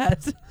said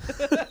that.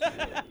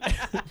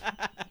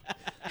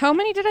 How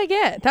many did I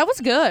get? That was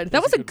good.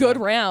 That was a good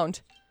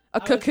round. A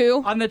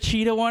cuckoo. On the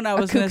cheetah one, I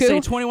was A going to say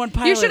cuckoo? 21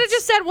 pilots. You should have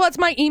just said what's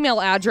my email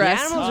address.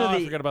 The animals Oh, are I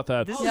the. forgot about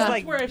that. This Yeah. is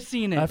like where I've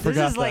seen it. I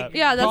forgot is like- that.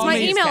 Yeah, that's Call my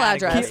me email this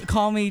address.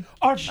 Call me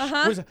Arch.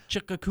 Uh-huh. Where's it?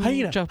 Chickacoo.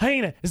 Hyena.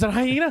 Hyena. Is that a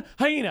hyena?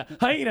 Hyena.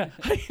 Hyena.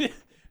 Hyena.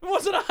 It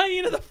wasn't a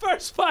hyena the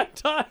first 5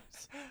 times.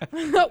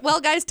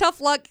 Well, guys, tough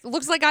luck.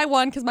 Looks like I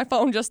won because my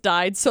phone just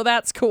died, so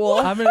that's cool.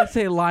 I'm going to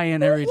say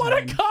lion every What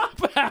time. a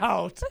cop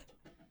out.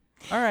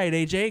 All right,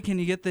 AJ, can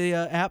you get the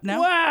app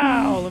now?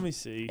 Wow. Let me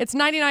see. It's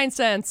 99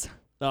 cents.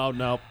 Oh,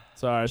 no.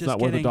 Sorry. It's Just not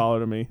worth kidding. $1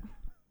 to me.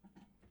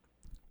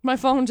 My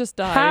phone just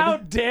died. How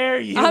dare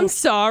you? I'm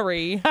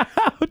sorry. How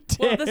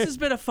dare Well, this has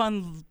been a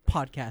fun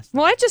podcast.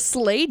 Well, I just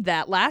slayed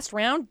that last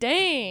round.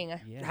 Dang.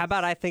 Yeah. How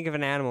about I think of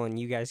an animal and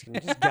you guys can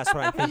just guess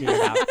what I'm thinking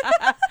about?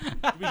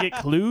 we get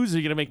clues? Are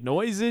you going to make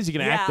noises? Are you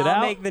going to Yeah, act it I'll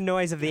out? make the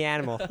noise of the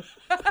animal.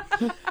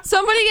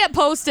 Somebody get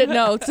post-it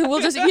notes, and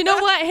we'll just. You know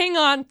what? Hang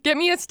on. Get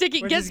me a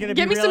sticky. We're Get just gonna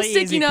me be some really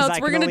sticky easy 'cause notes.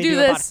 I We're can gonna only do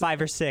about this.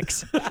 5 or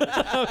 6.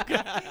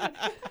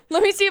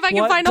 Let me see if I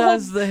can What find a whole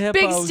does the hippo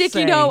big sticky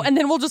say? note, and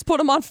then we'll just put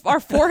them on our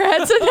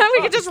foreheads, and then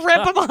we can just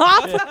rip them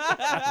off.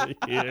 Outta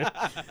here.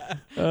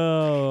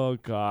 Oh,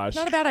 gosh.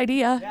 Not a bad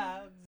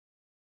idea.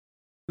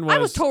 I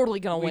was totally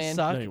gonna We win.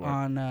 suck No, you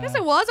weren't. on. Yes, I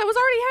was. I was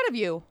already ahead of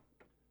you.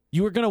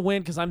 You were going to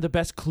win because I'm the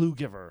best clue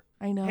giver.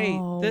 I know. Hey,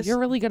 this- You're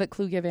really good at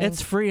clue giving.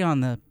 It's free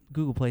on the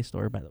Google Play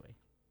Store, by the way.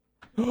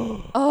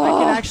 oh.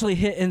 I can actually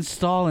hit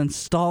install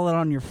it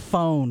on your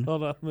phone.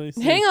 Hold on. Let me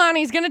see. Hang on,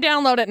 he's gonna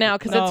download it now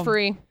because No. it's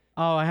free.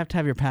 Oh, I have to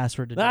have your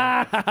password to do it.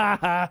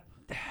 Ah,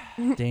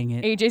 Dang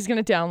it. AJ's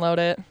gonna download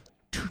it.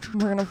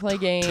 We're gonna play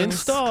games.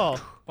 Install.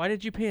 Why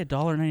did you pay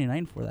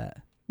 $1.99 for that?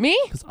 Me?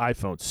 Because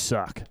iPhones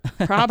suck.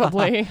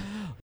 Probably.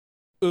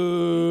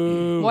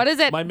 Ooh. What is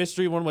it? My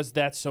mystery one was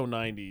That's So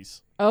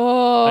 90s.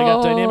 Oh. I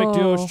got Dynamic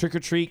Duos, Trick or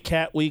Treat,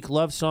 Cat Week,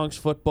 Love Songs,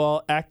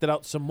 Football, Acted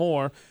Out Some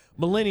More,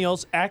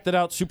 Millennials, Acted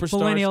Out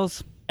Superstars,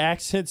 Millennials.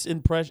 Accents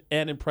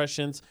and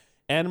Impressions,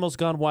 Animals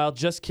Gone Wild,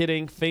 Just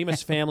Kidding,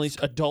 Famous Families,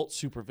 Adult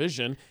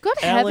Supervision, Good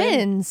Ellen,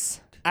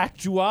 heavens.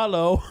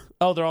 Actualo.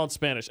 Oh, they're all in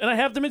Spanish. And I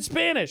have them in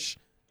Spanish.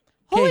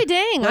 Holy Okay,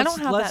 dang, I don't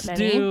have let's that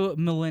many. do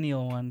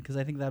millennial one because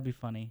I think that'd be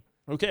funny.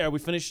 Okay, are we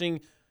finishing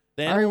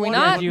the Are animal we one?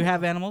 not? Do you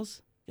have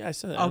animals? Yeah, I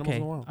said Animals Okay.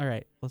 in the Wild. All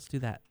right. Let's do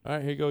that. All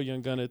right, here you go,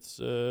 Young Gun. It's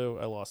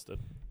I lost it.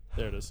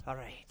 There it is. All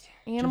right.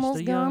 Animals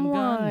Just a Gone young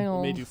gun. We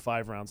Wild. made you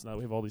 5 rounds now.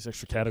 We have all these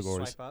extra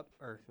categories. Swipe up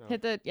or no?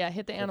 Hit the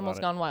Animals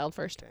it. Gone Wild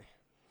first. Okay.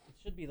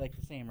 Should be like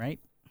the same, right?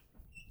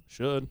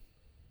 Should.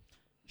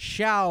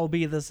 Shall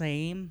be the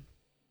same.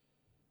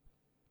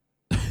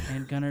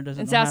 And Gunnar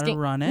doesn't It's know asking. how to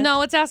run it.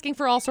 No, it's asking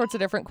for all sorts of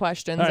different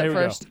questions All right, at here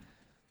we go. first.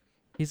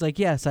 He's like,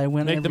 yes, I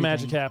win Make everything. the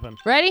magic happen.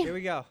 Ready? Here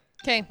we go.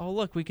 Okay. Oh,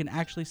 look, we can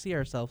actually see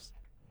ourselves.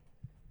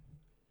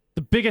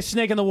 The biggest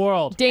snake in the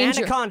world.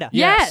 Danger. Anaconda.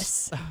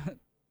 Yes.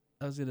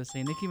 I was going to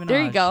say Nicki Minaj.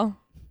 There you go.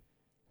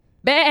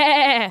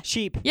 Bah.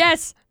 Sheep.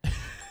 Yes.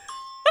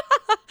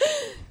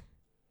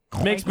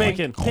 Makes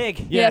bacon.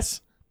 Pig.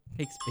 Yes.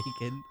 Makes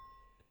bacon.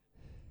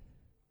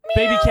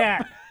 Baby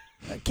cat.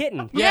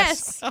 Kitten.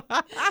 Yes.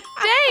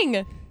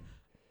 Dang.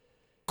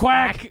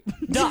 Quack.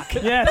 Duck.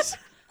 Yes.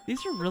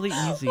 These are really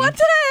easy. What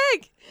the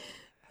heck?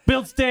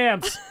 Builds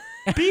dams.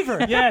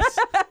 Beaver. Yes.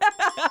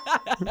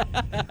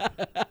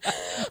 I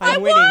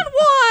I'm winning. won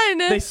one.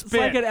 They It's spit.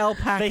 like an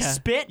alpaca. They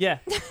spit. Yeah.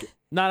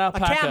 Not A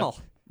alpaca. camel.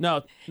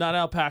 No, not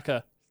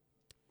alpaca.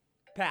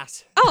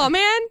 Pass. Oh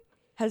man.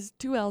 Has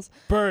 2 L's.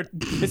 Bird.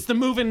 It's the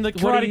move in the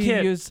What Karate do you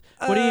Kid. use?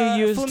 What do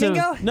you use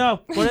Flamingo. to? No.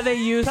 What do they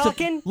use to?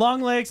 Pelican.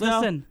 Long legs. No.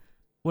 Listen.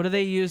 What do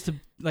they use to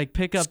like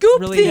pick up Scoop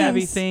really things.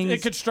 heavy things In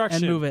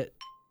construction. and move it?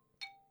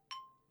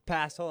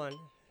 Pass. Hold on.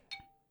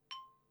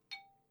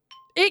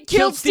 It Killed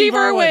killed Steve Steve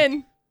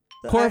Irwin.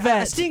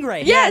 Corvette. A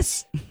stingray.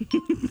 Yes.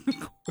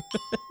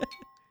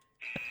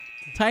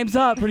 Time's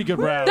up. Pretty good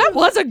round. That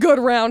was a good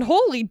round.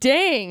 Holy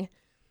dang. It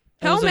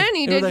How was a-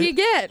 many it was did a- he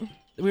get?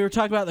 We were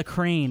talking about the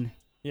crane.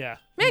 Yeah.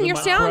 Man, The your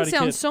Karate sound Kid.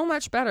 sounds so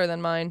much better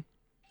than mine.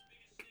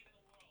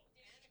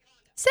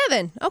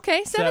 7.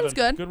 Okay, seven's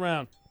good. Good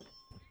round.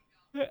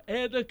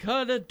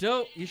 Anaconda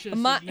dope. You should have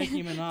My- said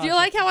Nicki Minaj. Do you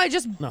like how I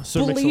just No, Sir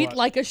Mix-a-Lot. bleat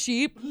like a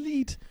sheep?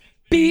 Bleat.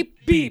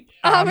 Beep, beep.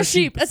 I'm a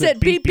sheep. I said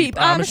beep, beep.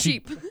 I'm a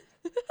sheep.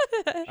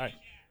 All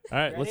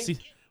right. Let's see.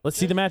 Let's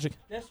see the magic.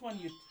 This one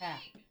you tap.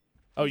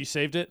 Oh, you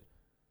saved it?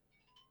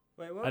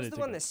 Wait, I what was didn't the think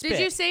one that. that spit? Did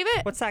you save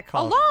it? What's that A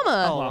called?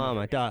 llama. Oh,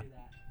 llama. Duh.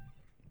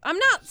 I'm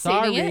not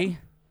saving it. Sorry.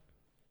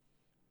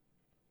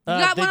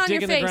 got they one on dig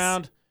your in face. the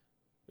ground.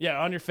 Yeah,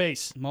 on your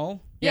face.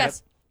 Mole.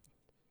 Yes.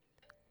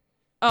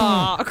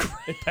 Oh,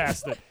 It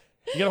passed it.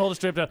 You gotta hold it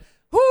straight down.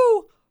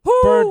 whoo,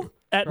 whoo, Bird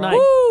at night.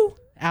 whoo,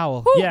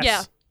 Owl. whoo. Yes.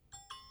 Yeah,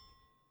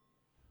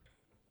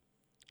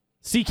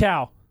 Sea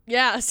cow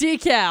yeah. Sea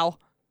cow.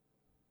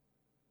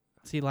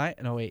 Sea lion.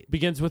 No wait.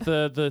 begins with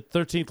the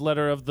 13th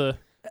letter of the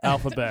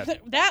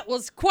alphabet. That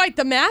was quite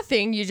the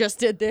mathing you just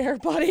did there,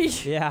 buddy.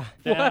 Yeah.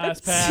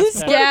 Pass, pass.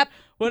 Scap.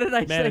 What did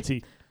I say?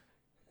 Manatee.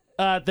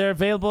 They're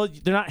available.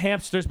 They're not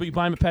hamsters, but you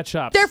buy them at pet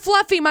shops. They're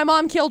fluffy. My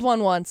mom killed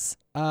one once.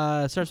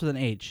 Starts with an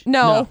H.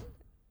 No. No.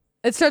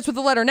 It starts with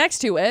the letter next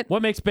to it.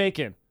 What makes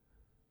bacon?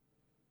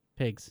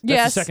 Pigs. That's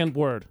Yes. the second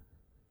word.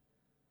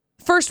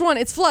 First one,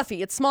 it's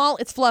fluffy. It's small.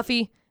 It's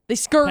fluffy. They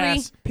scurry.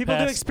 Pass. People do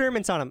Pass.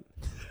 experiments on them.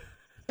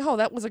 Oh,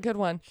 that was a good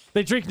one.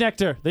 They drink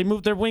nectar. They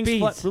move their wings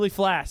Bees. really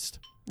fast.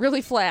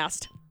 Really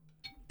fast.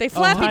 They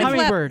flappy to flap.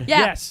 hummingbird. Yeah.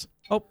 Yes.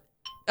 Oh,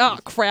 Oh,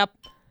 crap.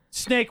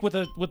 Snake with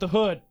a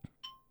hood.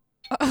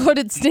 A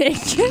hooded snake.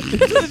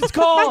 It's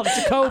called.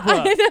 It's a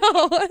cobra.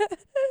 I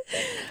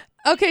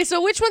know. Okay,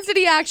 so which ones did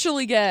he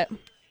actually get?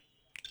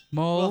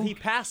 mole. Well, he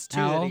passed two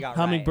that Owl. he got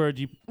Hummingbird.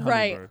 You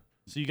Right. hummingbird.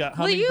 So you got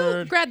Will you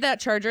hummingbird. grab that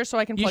charger so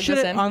I can You plug should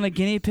this have in? on the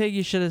guinea pig.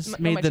 You should have No,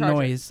 made my the charger.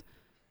 noise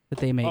that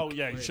they make. Oh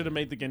yeah, you should have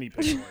made the guinea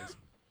pig noise.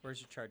 Where's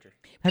your charger?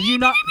 Have you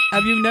not?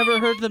 Have you never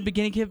heard the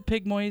guinea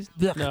pig noise?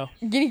 No.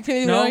 Guinea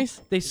pig No.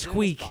 noise? They Is it in this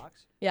squeak.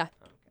 box? Yeah.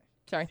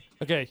 Sorry.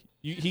 Okay,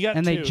 he got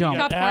And two. they jump. You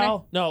got Top corner.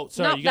 Al? No,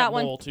 sorry, Nope, you got that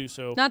one. mole too.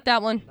 So Not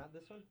that one. Not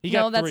this one? he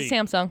got No, that's three. a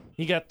Samsung.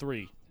 He got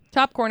three.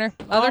 Top corner.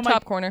 Other my-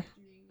 top corner.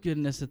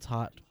 Goodness, it's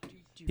hot.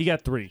 He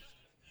got three.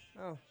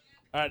 Oh. All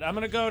right, I'm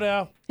gonna go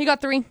now. He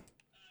got 3.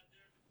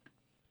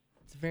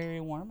 It's very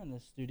warm in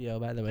this studio,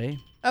 by the way.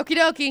 Okie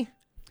dokie.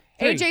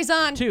 3, AJ's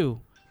on. 2,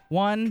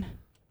 1.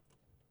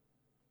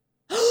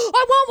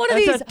 I want one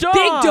of That's these. a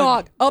Big dog.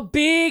 dog. A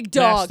big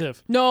dog.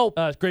 Mastiff. No.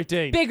 Great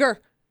Dane.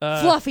 Bigger.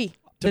 Uh, Fluffy.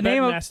 The Tibetan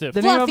name of Mastiff.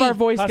 the name of our Fluffy.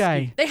 voice Husky.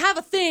 guy. They have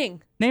a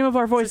thing. Name of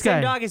our It's the voice same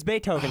guy. dog as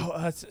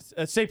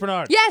Beethoven. Saint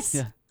Bernard. Yes.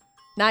 Yeah.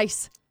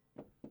 Nice.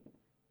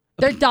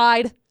 They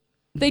died.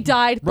 They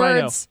died.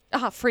 Rhino. Birds.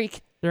 Ah,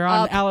 freak. They're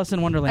on Up. Alice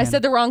in Wonderland. I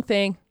said the wrong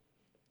thing.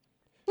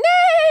 Nay!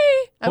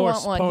 I Horse,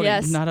 want one. pony.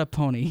 Yes. Not a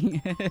pony.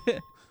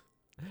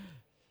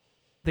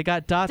 They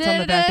got dots on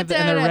the back of the,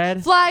 and they're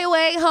red. Fly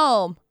away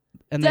home.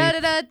 And Da they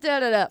da da da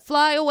da da.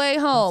 Fly away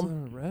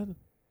home. Red.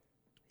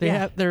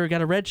 Yeah. they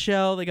got a red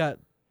shell. They got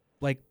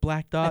like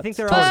black dots. I think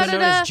they're also known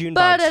Ba-da-da, as June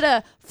bugs.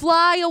 ba-da-da.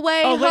 Fly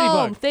away Oh, home.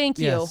 ladybug. Thank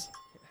you. Yes.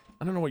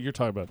 I don't know what you're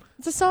talking about.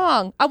 It's a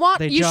song. I want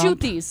They you shoot jump.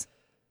 these.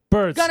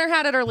 Birds. Gunner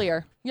had it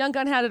earlier. Young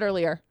Gun had it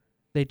earlier.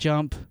 They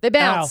jump. They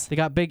bounce. They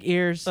got big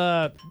ears.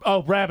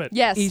 Rabbit.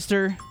 Yes.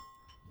 Easter.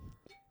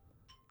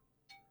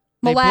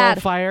 They Malad.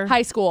 blow fire.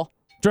 High school.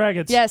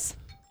 Dragons. Yes.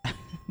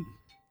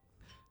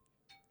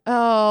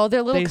 Oh,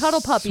 they're little They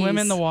cuddle puppies. swim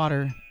in the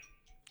water,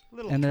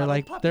 Little and they're cuddle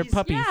like they're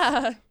puppies.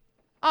 Yeah.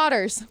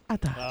 Otters. Oh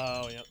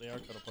yeah, they are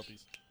cuddle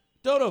puppies.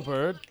 Dodo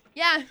bird.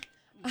 Yeah.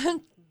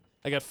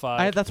 I got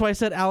 5. That's why I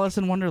said Alice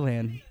in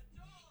Wonderland.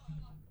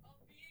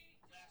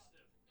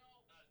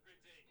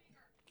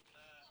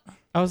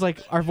 I was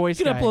like, our voice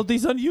You can guy. upload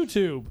these on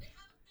YouTube.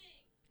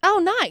 Oh,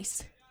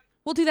 nice.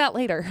 We'll do that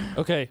later.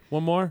 Okay,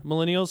 one more.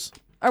 Millennials.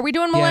 Are we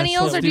doing Yes,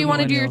 millennials, let's or do do you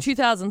want to do your millennials.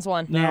 2000s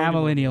one? Nah,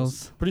 we'll do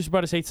millennials. Producer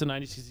Butterz hates the 90s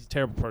because he's a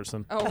terrible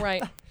person. Oh,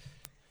 right.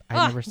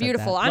 I never said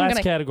beautiful. that. I'm last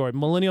gonna. category.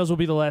 Millennials will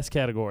be the last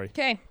category.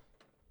 Okay.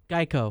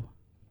 Geico.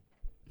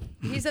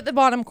 He's at the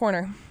bottom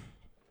corner.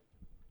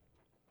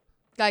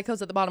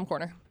 Geico's at the bottom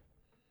corner.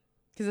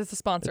 Because it's a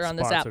sponsor It's on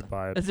this app. sponsored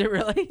by it. Is it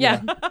really?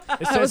 Yeah.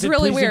 It says was it,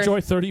 really please weird.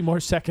 enjoy 30 more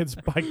seconds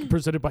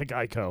presented by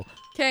Geico.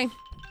 Okay.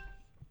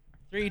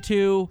 3,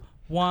 2,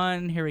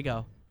 1. Here we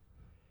go.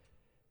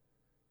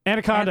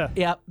 Anaconda.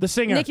 Yep. The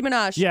singer. Nicki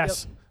Minaj.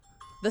 Yes.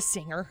 The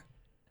singer.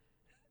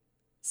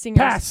 Singer's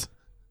Pass.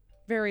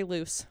 very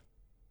loose.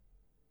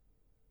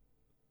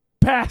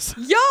 Pass.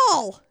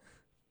 Y'all!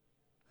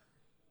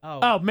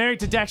 Oh,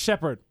 married to Dax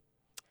Shepard.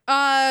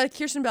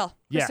 Kirsten Bell.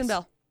 Yes. Kristen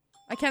Bell.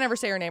 I can't ever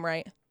say her name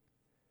right.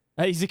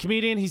 He's a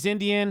comedian. He's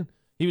Indian.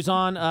 He was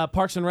on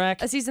Parks and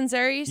Rec. Aziz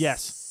Ansari?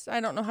 Yes.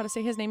 I don't know how to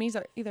say his name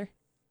either.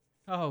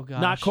 Oh,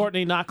 gosh. Not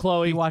Courtney, not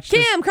Chloe. You watched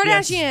Kim this?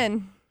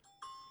 Kardashian.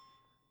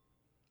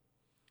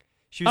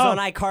 She was Oh, on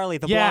iCarly,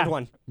 the yeah. blonde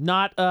one.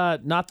 Not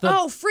the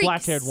Oh, freak.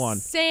 black-haired one.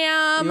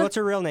 Sam. What's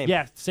her real name?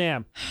 Yeah,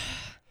 Sam.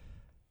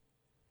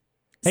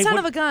 Hey, Son what-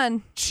 of a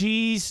gun.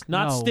 Cheese,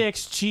 not No.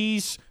 sticks.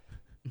 Cheese.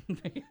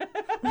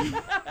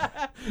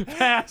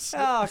 Pass.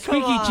 Oh, come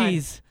Squeaky on.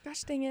 cheese.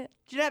 Gosh dang it.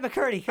 Jeanette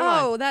McCurdy, come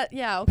Oh, on.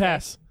 yeah, okay.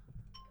 Pass.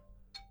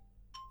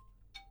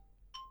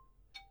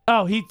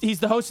 Oh, he's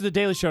the host of the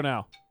Daily Show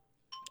now.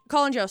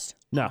 Colin Jost.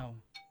 No, No.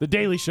 the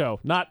Daily Show,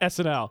 not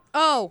SNL.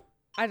 Oh,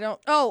 I don't.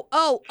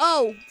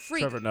 Oh,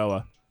 freak. Trevor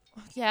Noah.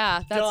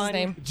 Yeah, that's his Done.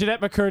 name.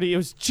 Jeanette McCurdy. It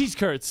was Cheese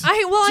Curds. I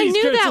Cheese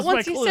knew Curds that is my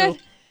once you clue. said.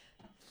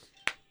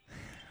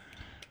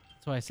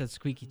 That's why I said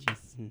squeaky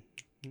cheese.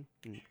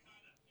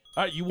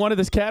 All right, you wanted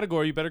this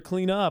category. You better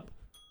clean up.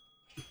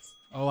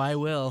 Oh, I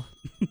will.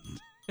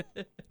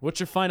 What's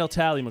your final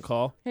tally,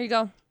 McCall? Here you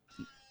go.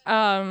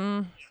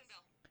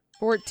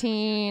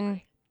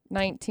 14,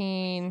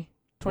 19,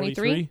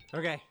 23.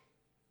 Okay.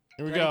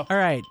 Here we go. All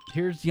right,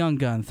 here's Young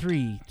Gun.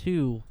 3,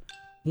 2,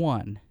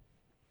 1.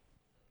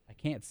 I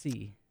can't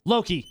see.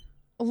 Loki.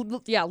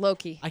 Yeah,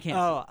 Loki. I can't.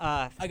 Oh,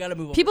 I gotta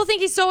move. People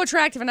think he's so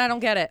attractive, and I don't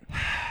get it.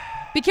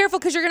 Be careful,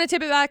 because you're going to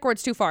tip it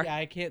backwards too far. Yeah,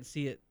 I can't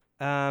see it.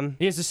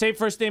 He has the same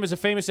first name as a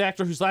famous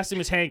actor whose last name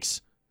is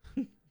Hanks.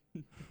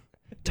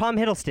 Tom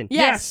Hiddleston.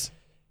 Yes.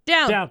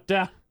 Down.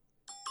 Down.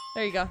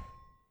 There you go.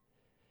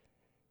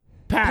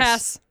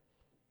 Pass.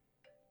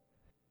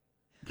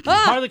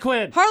 Ah, Harley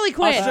Quinn. Harley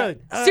Quinn.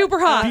 Australian. Super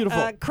hot.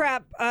 Beautiful.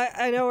 Crap.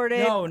 I know her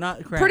name. No,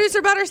 not crap.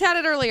 Producer Butterz had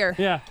it earlier.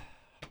 Yeah.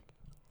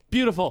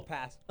 Beautiful.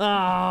 Pass.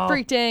 Oh.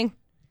 Freak dang.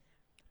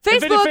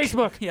 Invented Facebook.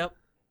 Facebook. Yep.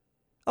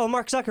 Oh,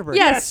 Mark Zuckerberg.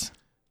 Yes.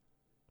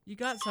 You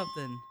got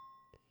something.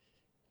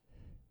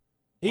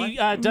 He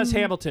does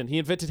Hamilton. He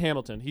invented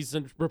Hamilton. He's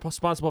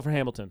responsible for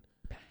Hamilton.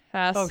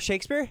 Pass. Oh,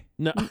 Shakespeare?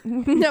 No.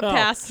 No,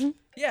 pass.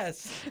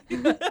 Yes.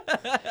 You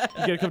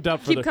gotta come down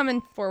for Keep the.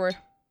 coming forward.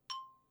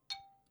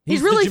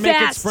 He's really the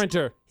Jamaican fast.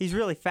 sprinter. He's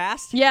really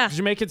fast? Yeah. The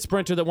Jamaican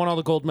sprinter that won all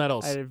the gold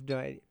medals. I have no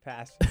idea.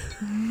 Pass.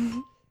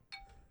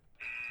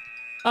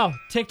 Oh,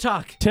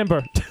 TikTok.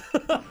 Timber.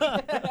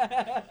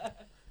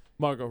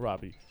 Margot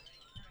Robbie.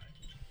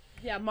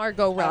 Yeah,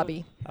 Margot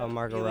Robbie. Oh,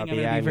 Margot I'm Robbie.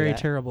 gonna Yeah, I be knew very that.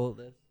 terrible at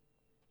this.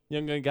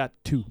 Young Gun got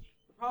 2.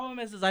 The problem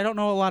is I don't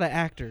know a lot of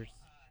actors.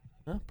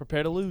 Huh?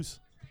 Prepare to lose.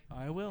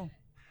 I will.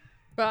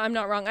 But I'm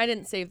not wrong. I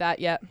didn't save that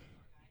yet.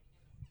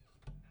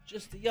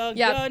 Just a young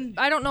Yeah, gun.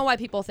 I don't know why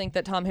people think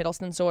that Tom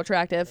Hiddleston's so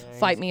attractive. Yeah,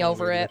 Fight he's me kinda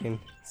over weird it. looking.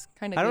 It's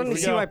kind of I don't Here we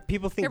see go. why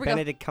people think Here we go.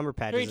 Benedict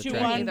Cumberbatch 3, is 2,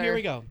 attractive. 1. either. Here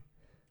we go.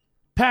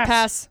 Pass.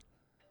 Pass.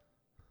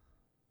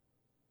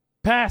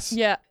 Pass.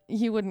 Yeah,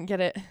 you wouldn't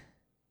get it.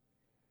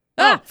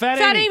 Oh,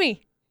 Fat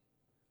Amy.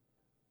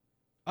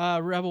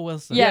 Rebel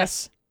Wilson.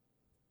 Yes.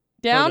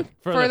 Down.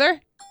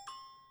 Further.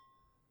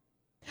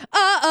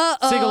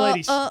 Single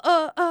ladies.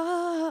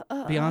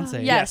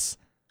 Beyonce. Yes.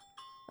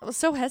 I was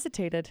so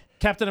hesitated.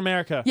 Captain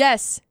America.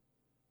 Yes.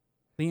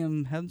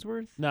 Liam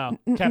Hemsworth. No,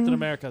 Captain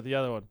America, the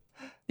other one.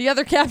 The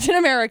other Captain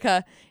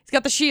America. He's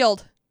got the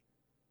shield.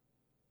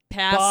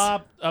 Pass.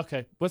 Bob.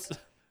 Okay.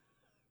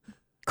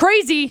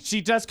 Crazy.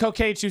 She does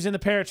cocaine. She was in the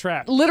Parrot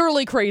Trap.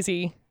 Literally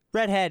crazy.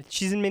 Redhead.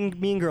 She's in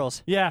Mean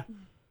Girls. Yeah.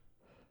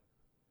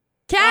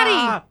 Caddy.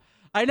 Ah,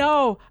 I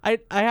know. I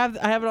have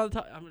it on the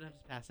top. I'm gonna have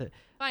to pass it.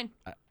 Fine.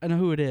 I know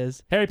who it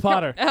is. Harry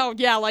Potter. Oh,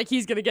 yeah, like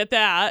he's going to get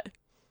that.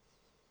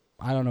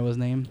 I don't know his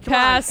name.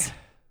 Pass.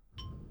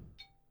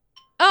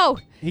 Oh,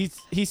 He's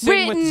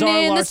singing written with Zara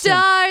in the Larsson.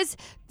 stars,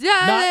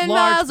 Not large,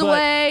 miles but-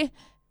 away.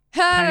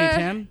 Tiny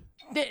Tim.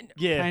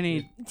 Yeah.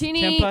 Tiny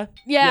Teeny. Tempa.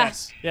 Yeah.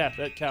 Yes. Yeah,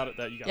 that counted.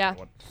 That you got Yeah. that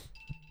one.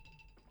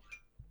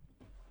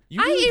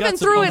 I even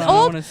threw an I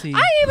old. wanna see.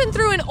 I even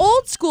threw an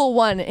old school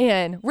one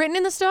in, written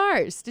in the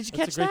stars. Did you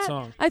That's catch a great that?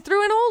 song. I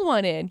threw an old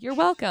one in. You're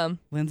welcome.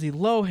 Lindsay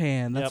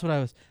Lohan. That's Yep. what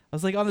I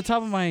was like on the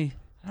top of my. I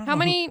don't How know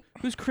many?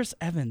 who's Chris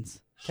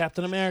Evans?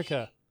 Captain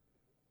America.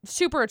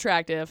 Super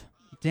attractive.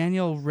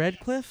 Daniel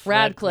Radcliffe.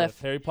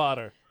 Radcliffe. Harry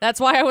Potter. That's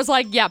why I was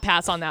like, yeah,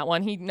 pass on that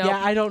one. Yeah,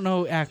 I don't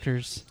know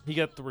actors. He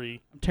got 3.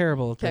 I'm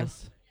terrible at 'Kay.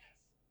 this.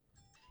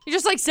 You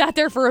just like sat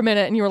there for a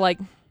minute and you were like,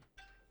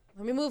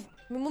 let me move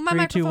my 3,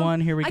 microphone. 2,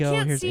 1. Here we I go.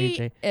 can't Here's see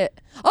AJ. it.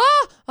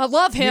 Oh, I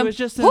love him. He was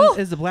just Whew.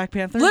 as the Black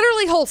Panther.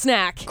 Literally whole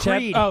snack.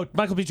 Creed. Oh,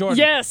 Michael B. Jordan.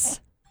 Yes.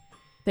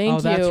 Thank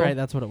you. That's right.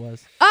 That's what it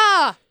was.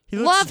 He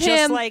looks love just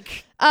him.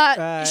 like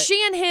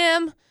She and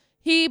him.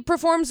 He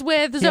performs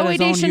with He had Zoe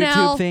his own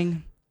Deschanel. YouTube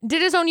thing.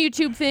 Did his own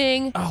YouTube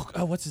thing.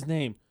 Oh, what's his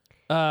name?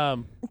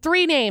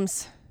 3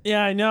 names.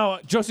 Yeah, I know.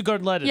 Joseph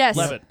Gordon-Levitt. Yes.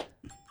 Levitt.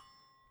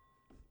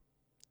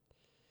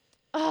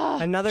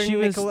 another She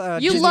was- You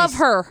Disney's love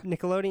her.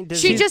 Nickelodeon.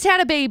 Disney. She just had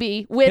a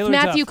baby with Hillary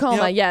Matthew Duff.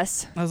 Coma. Yep.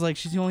 Yes. I was like,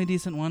 she's the only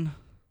decent one.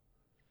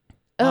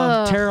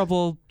 Ugh.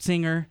 Terrible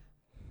singer.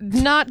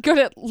 Not good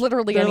at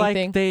literally They're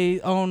anything. like they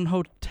own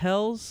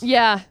hotels.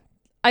 Yeah.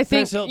 I think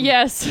Paris Hilton.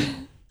 yes.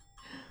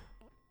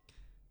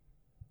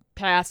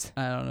 Pass.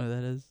 I don't know who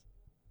that is.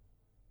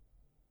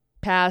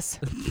 Pass.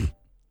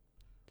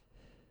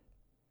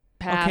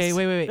 Pass. Okay,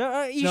 wait.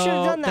 you No, should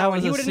have done that one.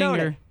 was You a would have known it.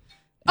 singer.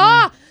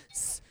 Ah!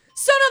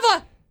 Son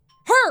of a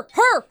her.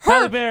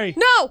 Halle Berry.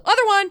 No,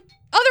 other one.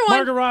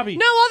 Margot Robbie.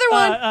 No, other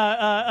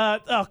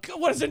one.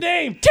 What is her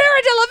name?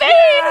 Cara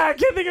Delevingne. I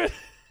can't think of it.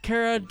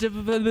 Cara Yeah,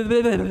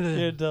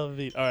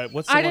 Delevingne. All right,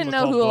 what's the I one didn't with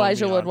know Paul who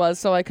Elijah Bowman Wood on? was,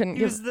 so I couldn't He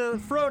give. was the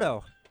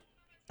Frodo.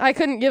 I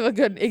couldn't give a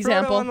good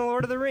example. Frodo on the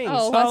Lord of the Rings.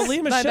 Oh. Oh, That's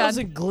Lea my Michelle's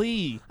bad. in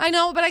Glee. I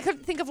know, but I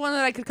couldn't think of one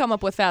that I could come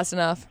up with fast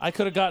enough. I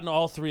could have gotten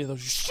all 3 of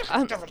those.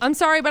 I'm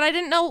sorry, but I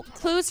didn't know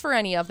clues for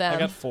any of them. I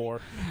got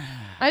 4.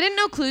 I didn't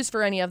know clues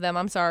for any of them.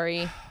 I'm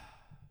sorry.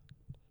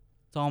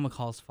 It's all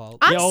McCall's fault.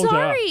 I'm Yeah, oh, yeah.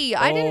 sorry.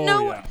 I didn't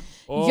know. Yeah.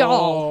 Oh,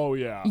 Y'all.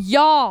 yeah.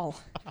 Y'all.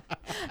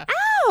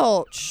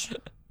 Ouch.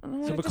 So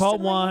McCall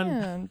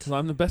won because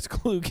I'm the best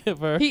clue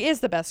giver. He is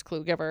the best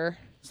clue giver.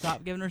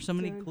 Stop giving her so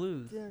many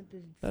clues.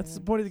 That's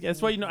the point of the game.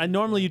 That's why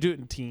normally you do it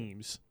in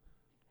teams.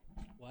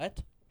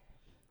 What?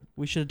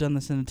 We should have done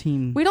this in a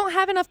team. We don't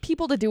have enough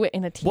people to do it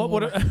in a team. What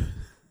would? All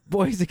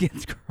Boys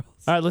against girls.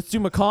 right, let's do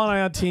McCall and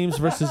I on teams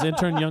versus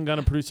intern Young Gun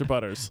and producer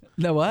Butterz.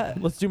 No, what?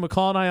 Let's do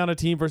McCall and I on a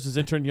team versus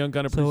intern Young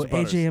Gun and So producer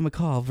Butterz. AJ and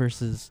McCall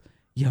versus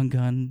Young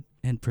Gun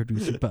and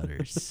producer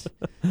Butterz.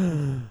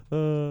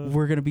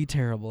 We're gonna be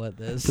terrible at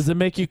this. Does it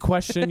make you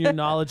question your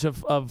knowledge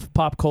of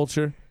pop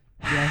culture?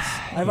 Yes,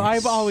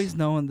 I've always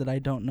known that I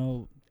don't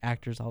know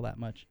actors all that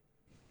much,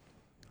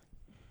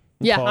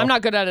 Yeah, McCall. I'm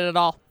not good at it at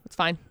all. It's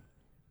fine.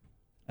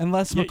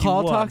 unless Yet you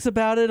McCall won. talks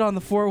about it on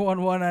the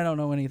 411. I don't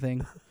know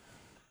anything.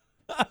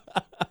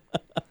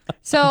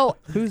 So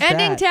Who's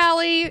ending that?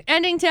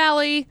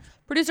 tally.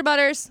 Producer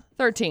Butterz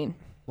 13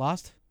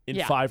 Lost. In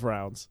Yeah. 5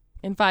 rounds.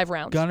 in 5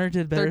 rounds. Gunner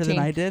did better 13.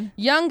 than I did.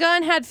 Young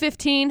Gun had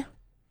 15.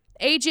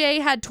 AJ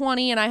had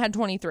 20, and I had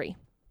 23.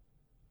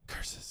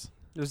 Curses.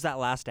 It was that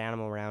last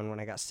animal round when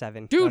I got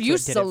 7. Dude, That's you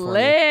what did it for me.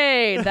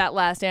 slayed that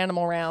last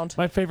animal round.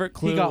 My favorite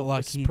clue got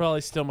was lucky.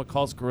 probably still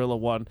McCall's gorilla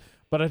one,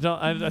 but I don't.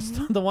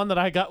 The one that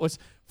I got was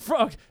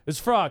frog. It's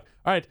frog.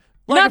 All right,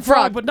 like Not a frog,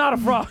 frog. but not a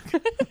frog.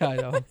 I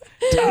know.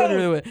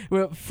 Literally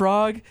went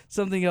frog,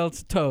 something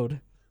else, toad.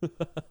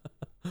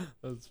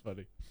 That's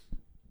funny.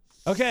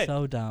 Okay,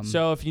 So dumb.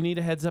 so if you need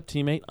a heads up,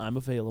 teammate, I'm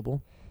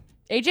available.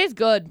 AJ's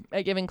good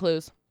at giving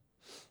clues.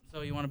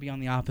 So you want to be on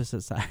the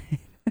opposite side.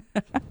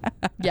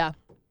 Yeah.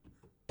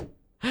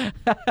 I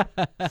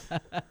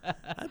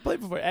played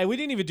before. Hey, we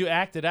didn't even do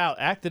act it out.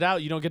 Act it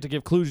out. You don't get to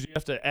give clues. You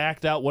have to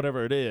act out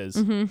whatever it is.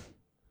 Mm-hmm.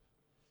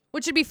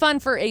 Which would be fun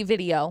for a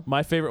video.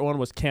 My favorite one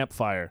was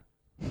campfire.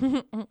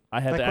 I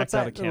had Like, to what's act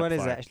out a that? campfire. What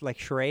is that? Like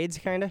charades,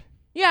 kind of?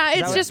 Yeah,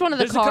 it's that just one of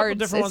the There's a couple cards.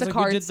 different It's ones. a Like,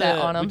 card set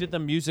on them. We did the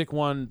music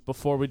one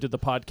before we did the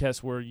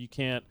podcast where you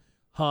can't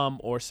hum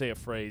or say a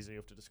phrase. You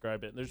have to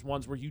describe it. And there's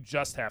ones where you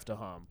just have to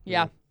hum.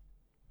 Yeah.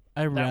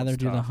 I'd rather was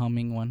do the tough.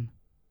 humming one.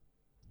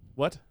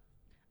 What?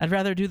 I'd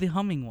rather do the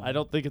humming one. I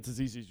don't think it's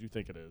as easy as you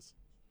think it is.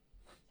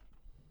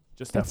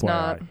 Just It's FYI.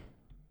 not.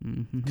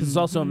 Because it's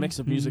also a mix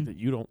of music that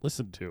you don't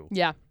listen to.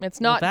 Yeah, it's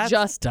Well, not that's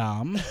just.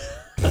 dumb.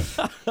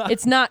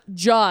 It's not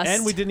just.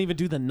 And we didn't even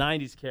do the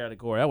 90s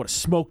category. I would have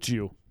smoked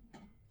you.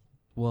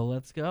 Well,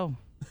 let's go.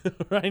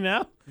 Right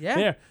now? Yeah.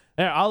 Here,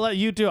 I'll let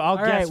you do. I'll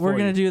All guess right, we're for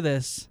gonna you. do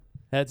this.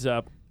 Heads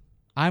up.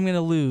 I'm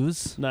gonna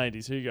lose.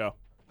 90s. Here you go.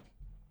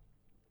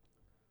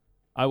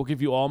 I will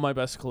give you all my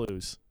best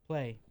clues.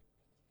 Play.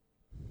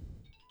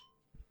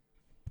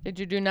 Did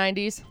you do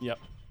 90s? Yep.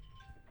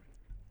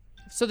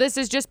 So this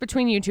is just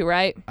between you two,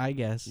 right? I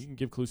guess. You can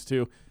give clues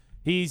too.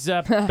 He's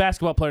a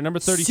basketball player, number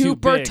 32.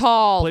 Super big.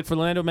 tall. Played for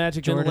Orlando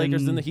Magic, then the Jordan.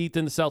 Lakers, then the Heat,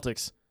 then the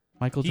Celtics.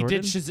 Michael He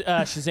Jordan. did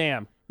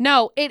Shazam.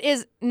 No, it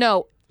is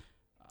no.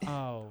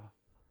 Oh.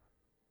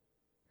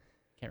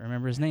 Can't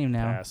remember his name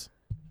now. Pass.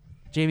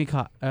 Jamie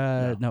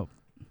no.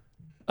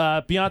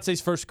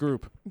 Beyonce's first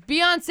group.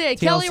 Beyonce,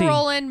 Kelly TLC.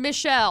 Rowland,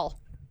 Michelle.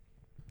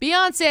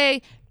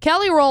 Beyonce,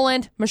 Kelly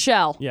Rowland,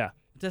 Michelle. Yeah.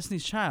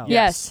 Destiny's Child.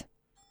 Yes.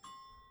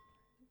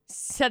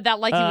 Said that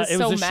like he was it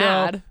so was a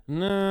mad.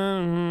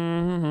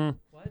 show.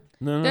 What?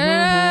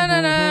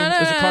 It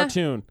was a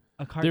cartoon.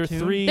 A cartoon. There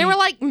were 3. They were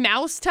like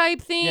mouse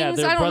type things.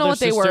 Yeah, I don't know what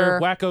they sister, were.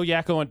 Wacko,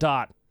 Yakko, and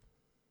Dot.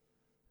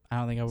 I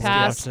don't think I would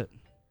Pass. watch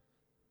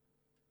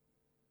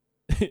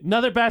it.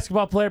 Another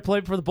basketball player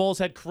played for the Bulls,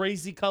 had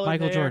crazy colored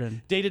Michael hair,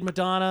 Jordan. dated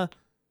Madonna.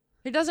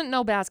 He doesn't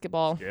know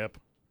basketball. Yep.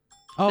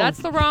 Oh, That's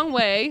the wrong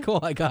way. cool.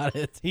 I got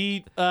it.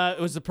 He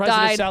was the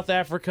president Died. of South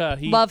Africa.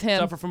 He Love him.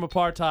 suffered from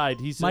apartheid.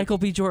 He's Michael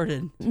B.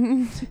 Jordan.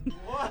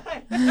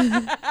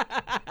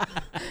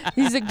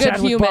 He's a good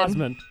Chadwick human.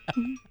 Boseman.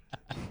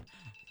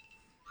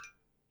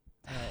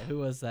 Who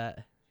was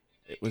that?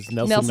 It was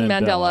Nelson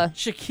Mandela.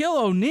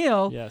 Shaquille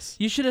O'Neal. Yes.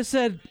 You should have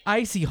said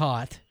icy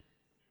hot.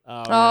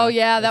 Oh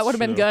yeah, that that's would have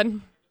been true.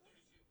 good.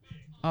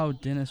 Oh,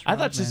 Dennis. I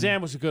thought Rodman.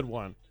 Shazam was a good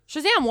one.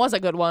 Shazam was a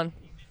good one.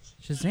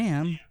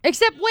 Shazam.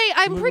 Except, wait,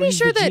 I'm When pretty he's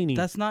sure the that. genie.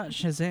 That's not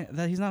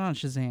Shazam. He's not on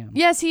Shazam.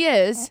 Yes, he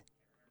is.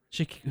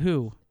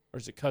 Who? Or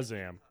is it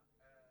Kazam?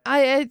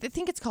 I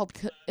think it's called.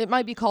 It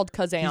might be called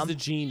He's Kazam. the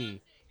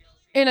genie.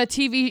 In a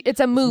TV, it's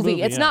a movie.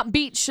 movie, It's yeah. not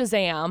Beat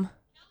Shazam.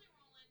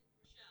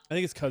 I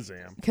think it's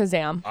Kazam.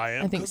 Kazam.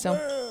 I think so.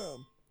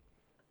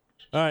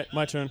 All right,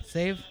 my turn.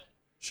 Save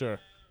Sure.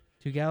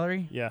 to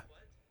gallery. Yeah.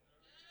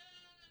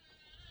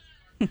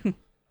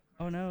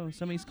 Oh no,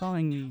 somebody's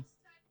calling me.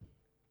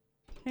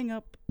 Hang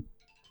up.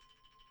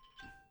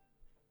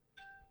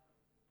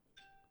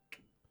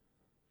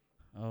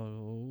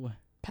 Oh.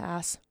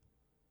 Pass.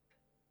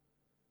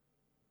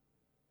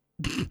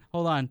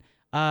 Hold on.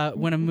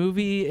 When a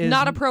movie is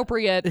Not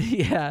appropriate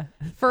yeah.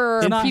 for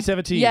It's not- peop-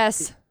 17.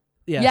 Yes.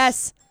 Yes.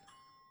 Yes.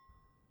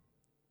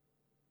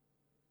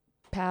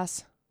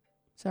 Pass.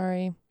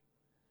 Sorry.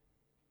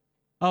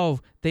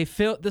 Oh, they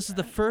this is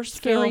the first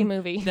Scary film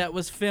movie. that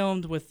was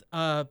filmed with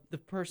the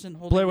person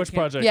holding Blair the Witch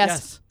camera. Project.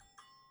 Yes.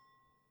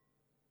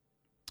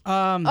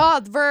 Oh,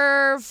 the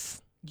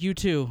Verve.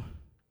 U2.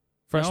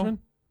 Freshman?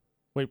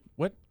 Wait,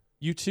 what?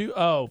 You too?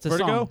 Oh, It's a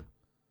Vertigo?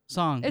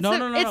 Song. It's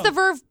No. It's the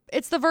Verve.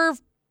 It's the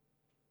Verve.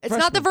 It's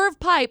not the Freshman. Verve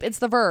pipe. It's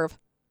the Verve.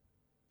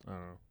 I don't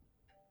know.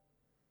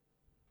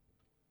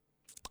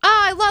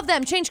 Ah, I love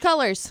them. Change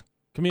colors.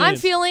 Chameleons. I'm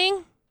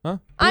feeling. Huh?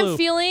 I'm Blue.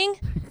 feeling.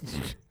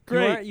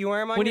 Great. You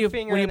wear them on When your you-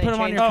 finger when you and put they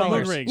 'em on change your Oh,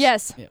 colors. moon rings.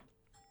 Yes. Yeah.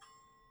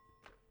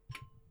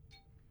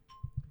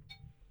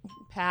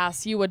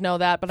 Pass. You would know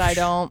that, but I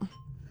don't.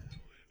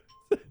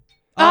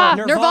 Ah,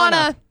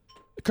 Nirvana.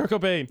 Kurt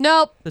Cobain.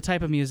 Nope. The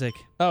type of music.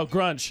 Oh,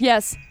 grunge.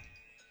 Yes.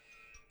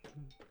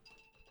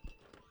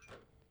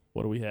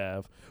 What do we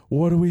have?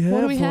 What do we have?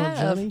 What do we for have?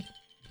 Johnny?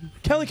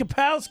 Kelly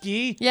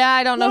Kapowski. Yeah,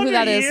 I don't know who Wonder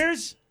that is.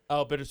 Years.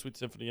 Oh, Bittersweet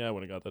Symphony. Yeah, I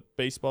would have got that.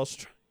 Baseball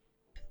strike.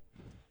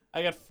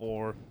 I got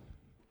 4.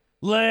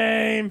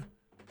 Lame.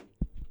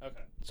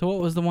 Okay. So what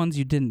was the ones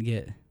you didn't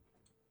get?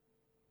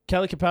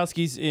 Kelly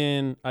Kapowski's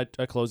in. I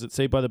closed it.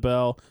 Saved by the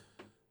Bell.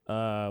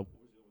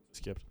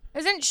 Skipped.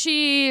 Isn't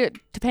she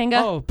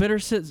Topanga? Oh,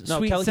 Bittersweet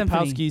No, Kelly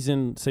Symphony. Kapowski's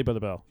in Saved by the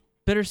Bell.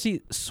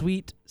 Bittersweet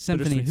Symphony.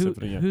 Bittersweet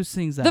Symphony, yeah. Who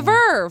sings that? The one?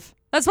 Verve.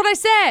 That's what I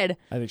said.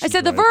 I think I she's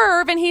said the right.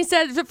 Verve, and he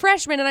said the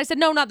freshman, and I said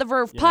no, not the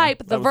Verve Yeah, pipe,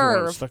 that the was one I was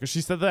Verve. stuck with.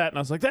 She said that, and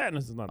I was like, that, and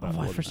this is not that.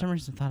 Oh, I for some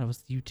reason thought it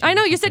was U2. I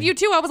know you said something. you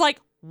too. I was like,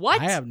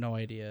 what? I have no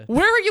idea.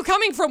 Where are you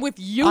coming from with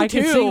you I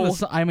two? can sing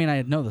the I mean,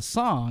 I know the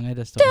song. I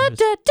just don't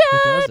Da, know da, who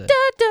does da, it. da,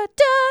 da,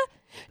 da.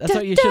 That's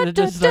what you should have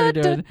just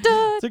started doing.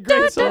 It's a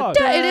great song.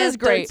 It is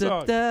great.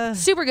 song.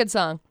 Super good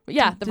song. But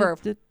yeah, the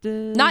Verve.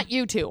 Not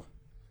you two.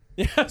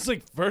 Yeah, I was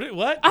like,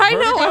 what? I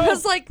know. I Vertigo?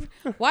 was like,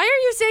 why are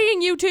you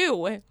saying you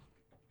two?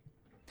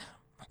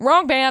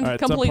 Wrong band All right,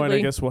 completely. At some point,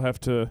 I guess we'll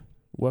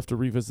have to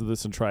revisit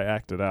this and try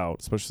act it out,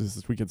 especially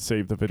since we can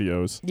save the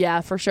videos.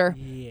 Yeah, for sure.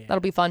 Yeah.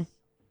 That'll be fun.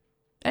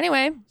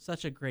 Anyway,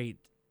 Such a great.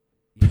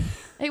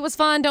 it was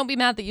fun. Don't be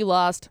mad that you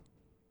lost.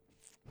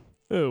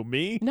 Oh,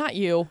 me? Not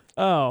you.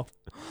 Oh.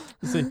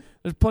 Let's see,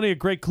 there's plenty of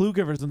great clue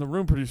givers in the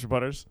room, Producer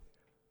Butters.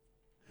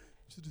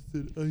 Should have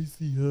said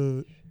icy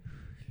hot.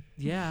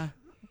 Yeah.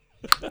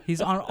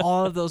 He's on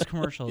all of those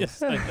commercials.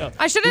 Yes, I know.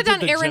 I should He have did done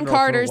the Aaron general for a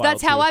Carter's. while,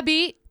 That's how too. I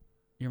beat.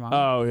 Your mom.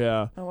 Oh,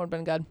 yeah. That would have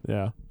been good.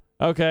 Yeah.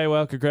 Okay,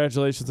 well,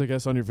 congratulations, I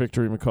guess, on your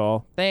victory,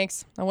 McCall.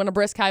 Thanks. I won a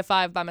brisk high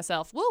five by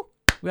myself. Woo.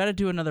 We got to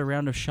do another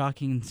round of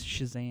shocking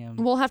Shazam.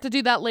 We'll have to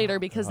do that later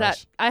because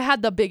gosh. I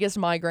had the biggest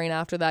migraine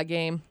after that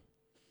game.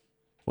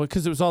 Well,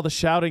 because it was all the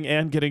shouting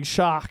and getting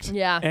shocked.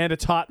 Yeah. And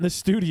it's hot in the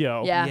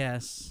studio. Yeah.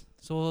 Yes.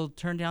 So we'll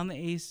turn down the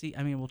AC.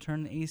 I mean, we'll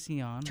turn the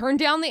AC on. Turn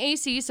down the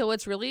AC so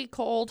it's really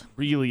cold.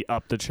 Really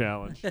up the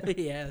challenge.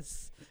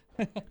 Yes.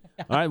 All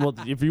right, well,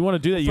 if you want to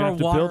do that, you Throw have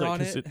to water build it. on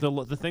Because it.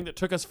 the thing that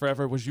took us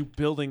forever was you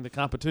building the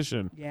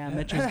competition. Yeah,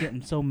 Metro's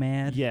getting so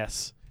mad.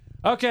 Yes.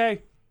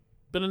 Okay.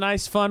 Been a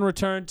nice, fun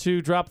return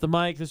to Drop the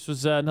Mic. This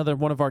was another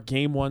one of our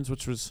game ones,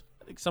 which was,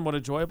 I think, somewhat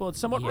enjoyable. It's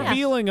somewhat Yeah.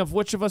 revealing of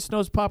which of us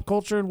knows pop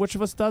culture and which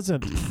of us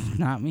doesn't.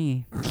 Not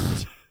me.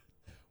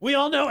 We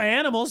all know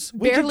animals.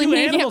 We Barely can do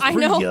me. animals I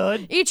pretty know.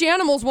 good. Each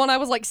animal's one I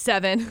was like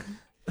 7.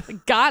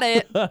 Got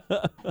it.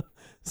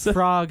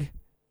 Frog,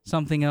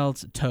 something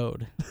else,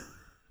 toad.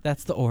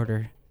 That's the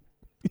order.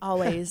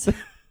 Always.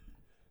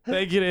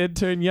 Thank you to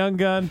Intern Young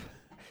Gun,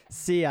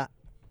 See ya.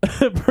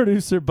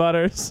 Producer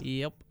Butters,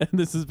 Yep. and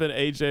this has been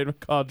AJ and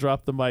McCall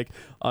Drop the Mic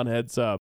on Heads Up.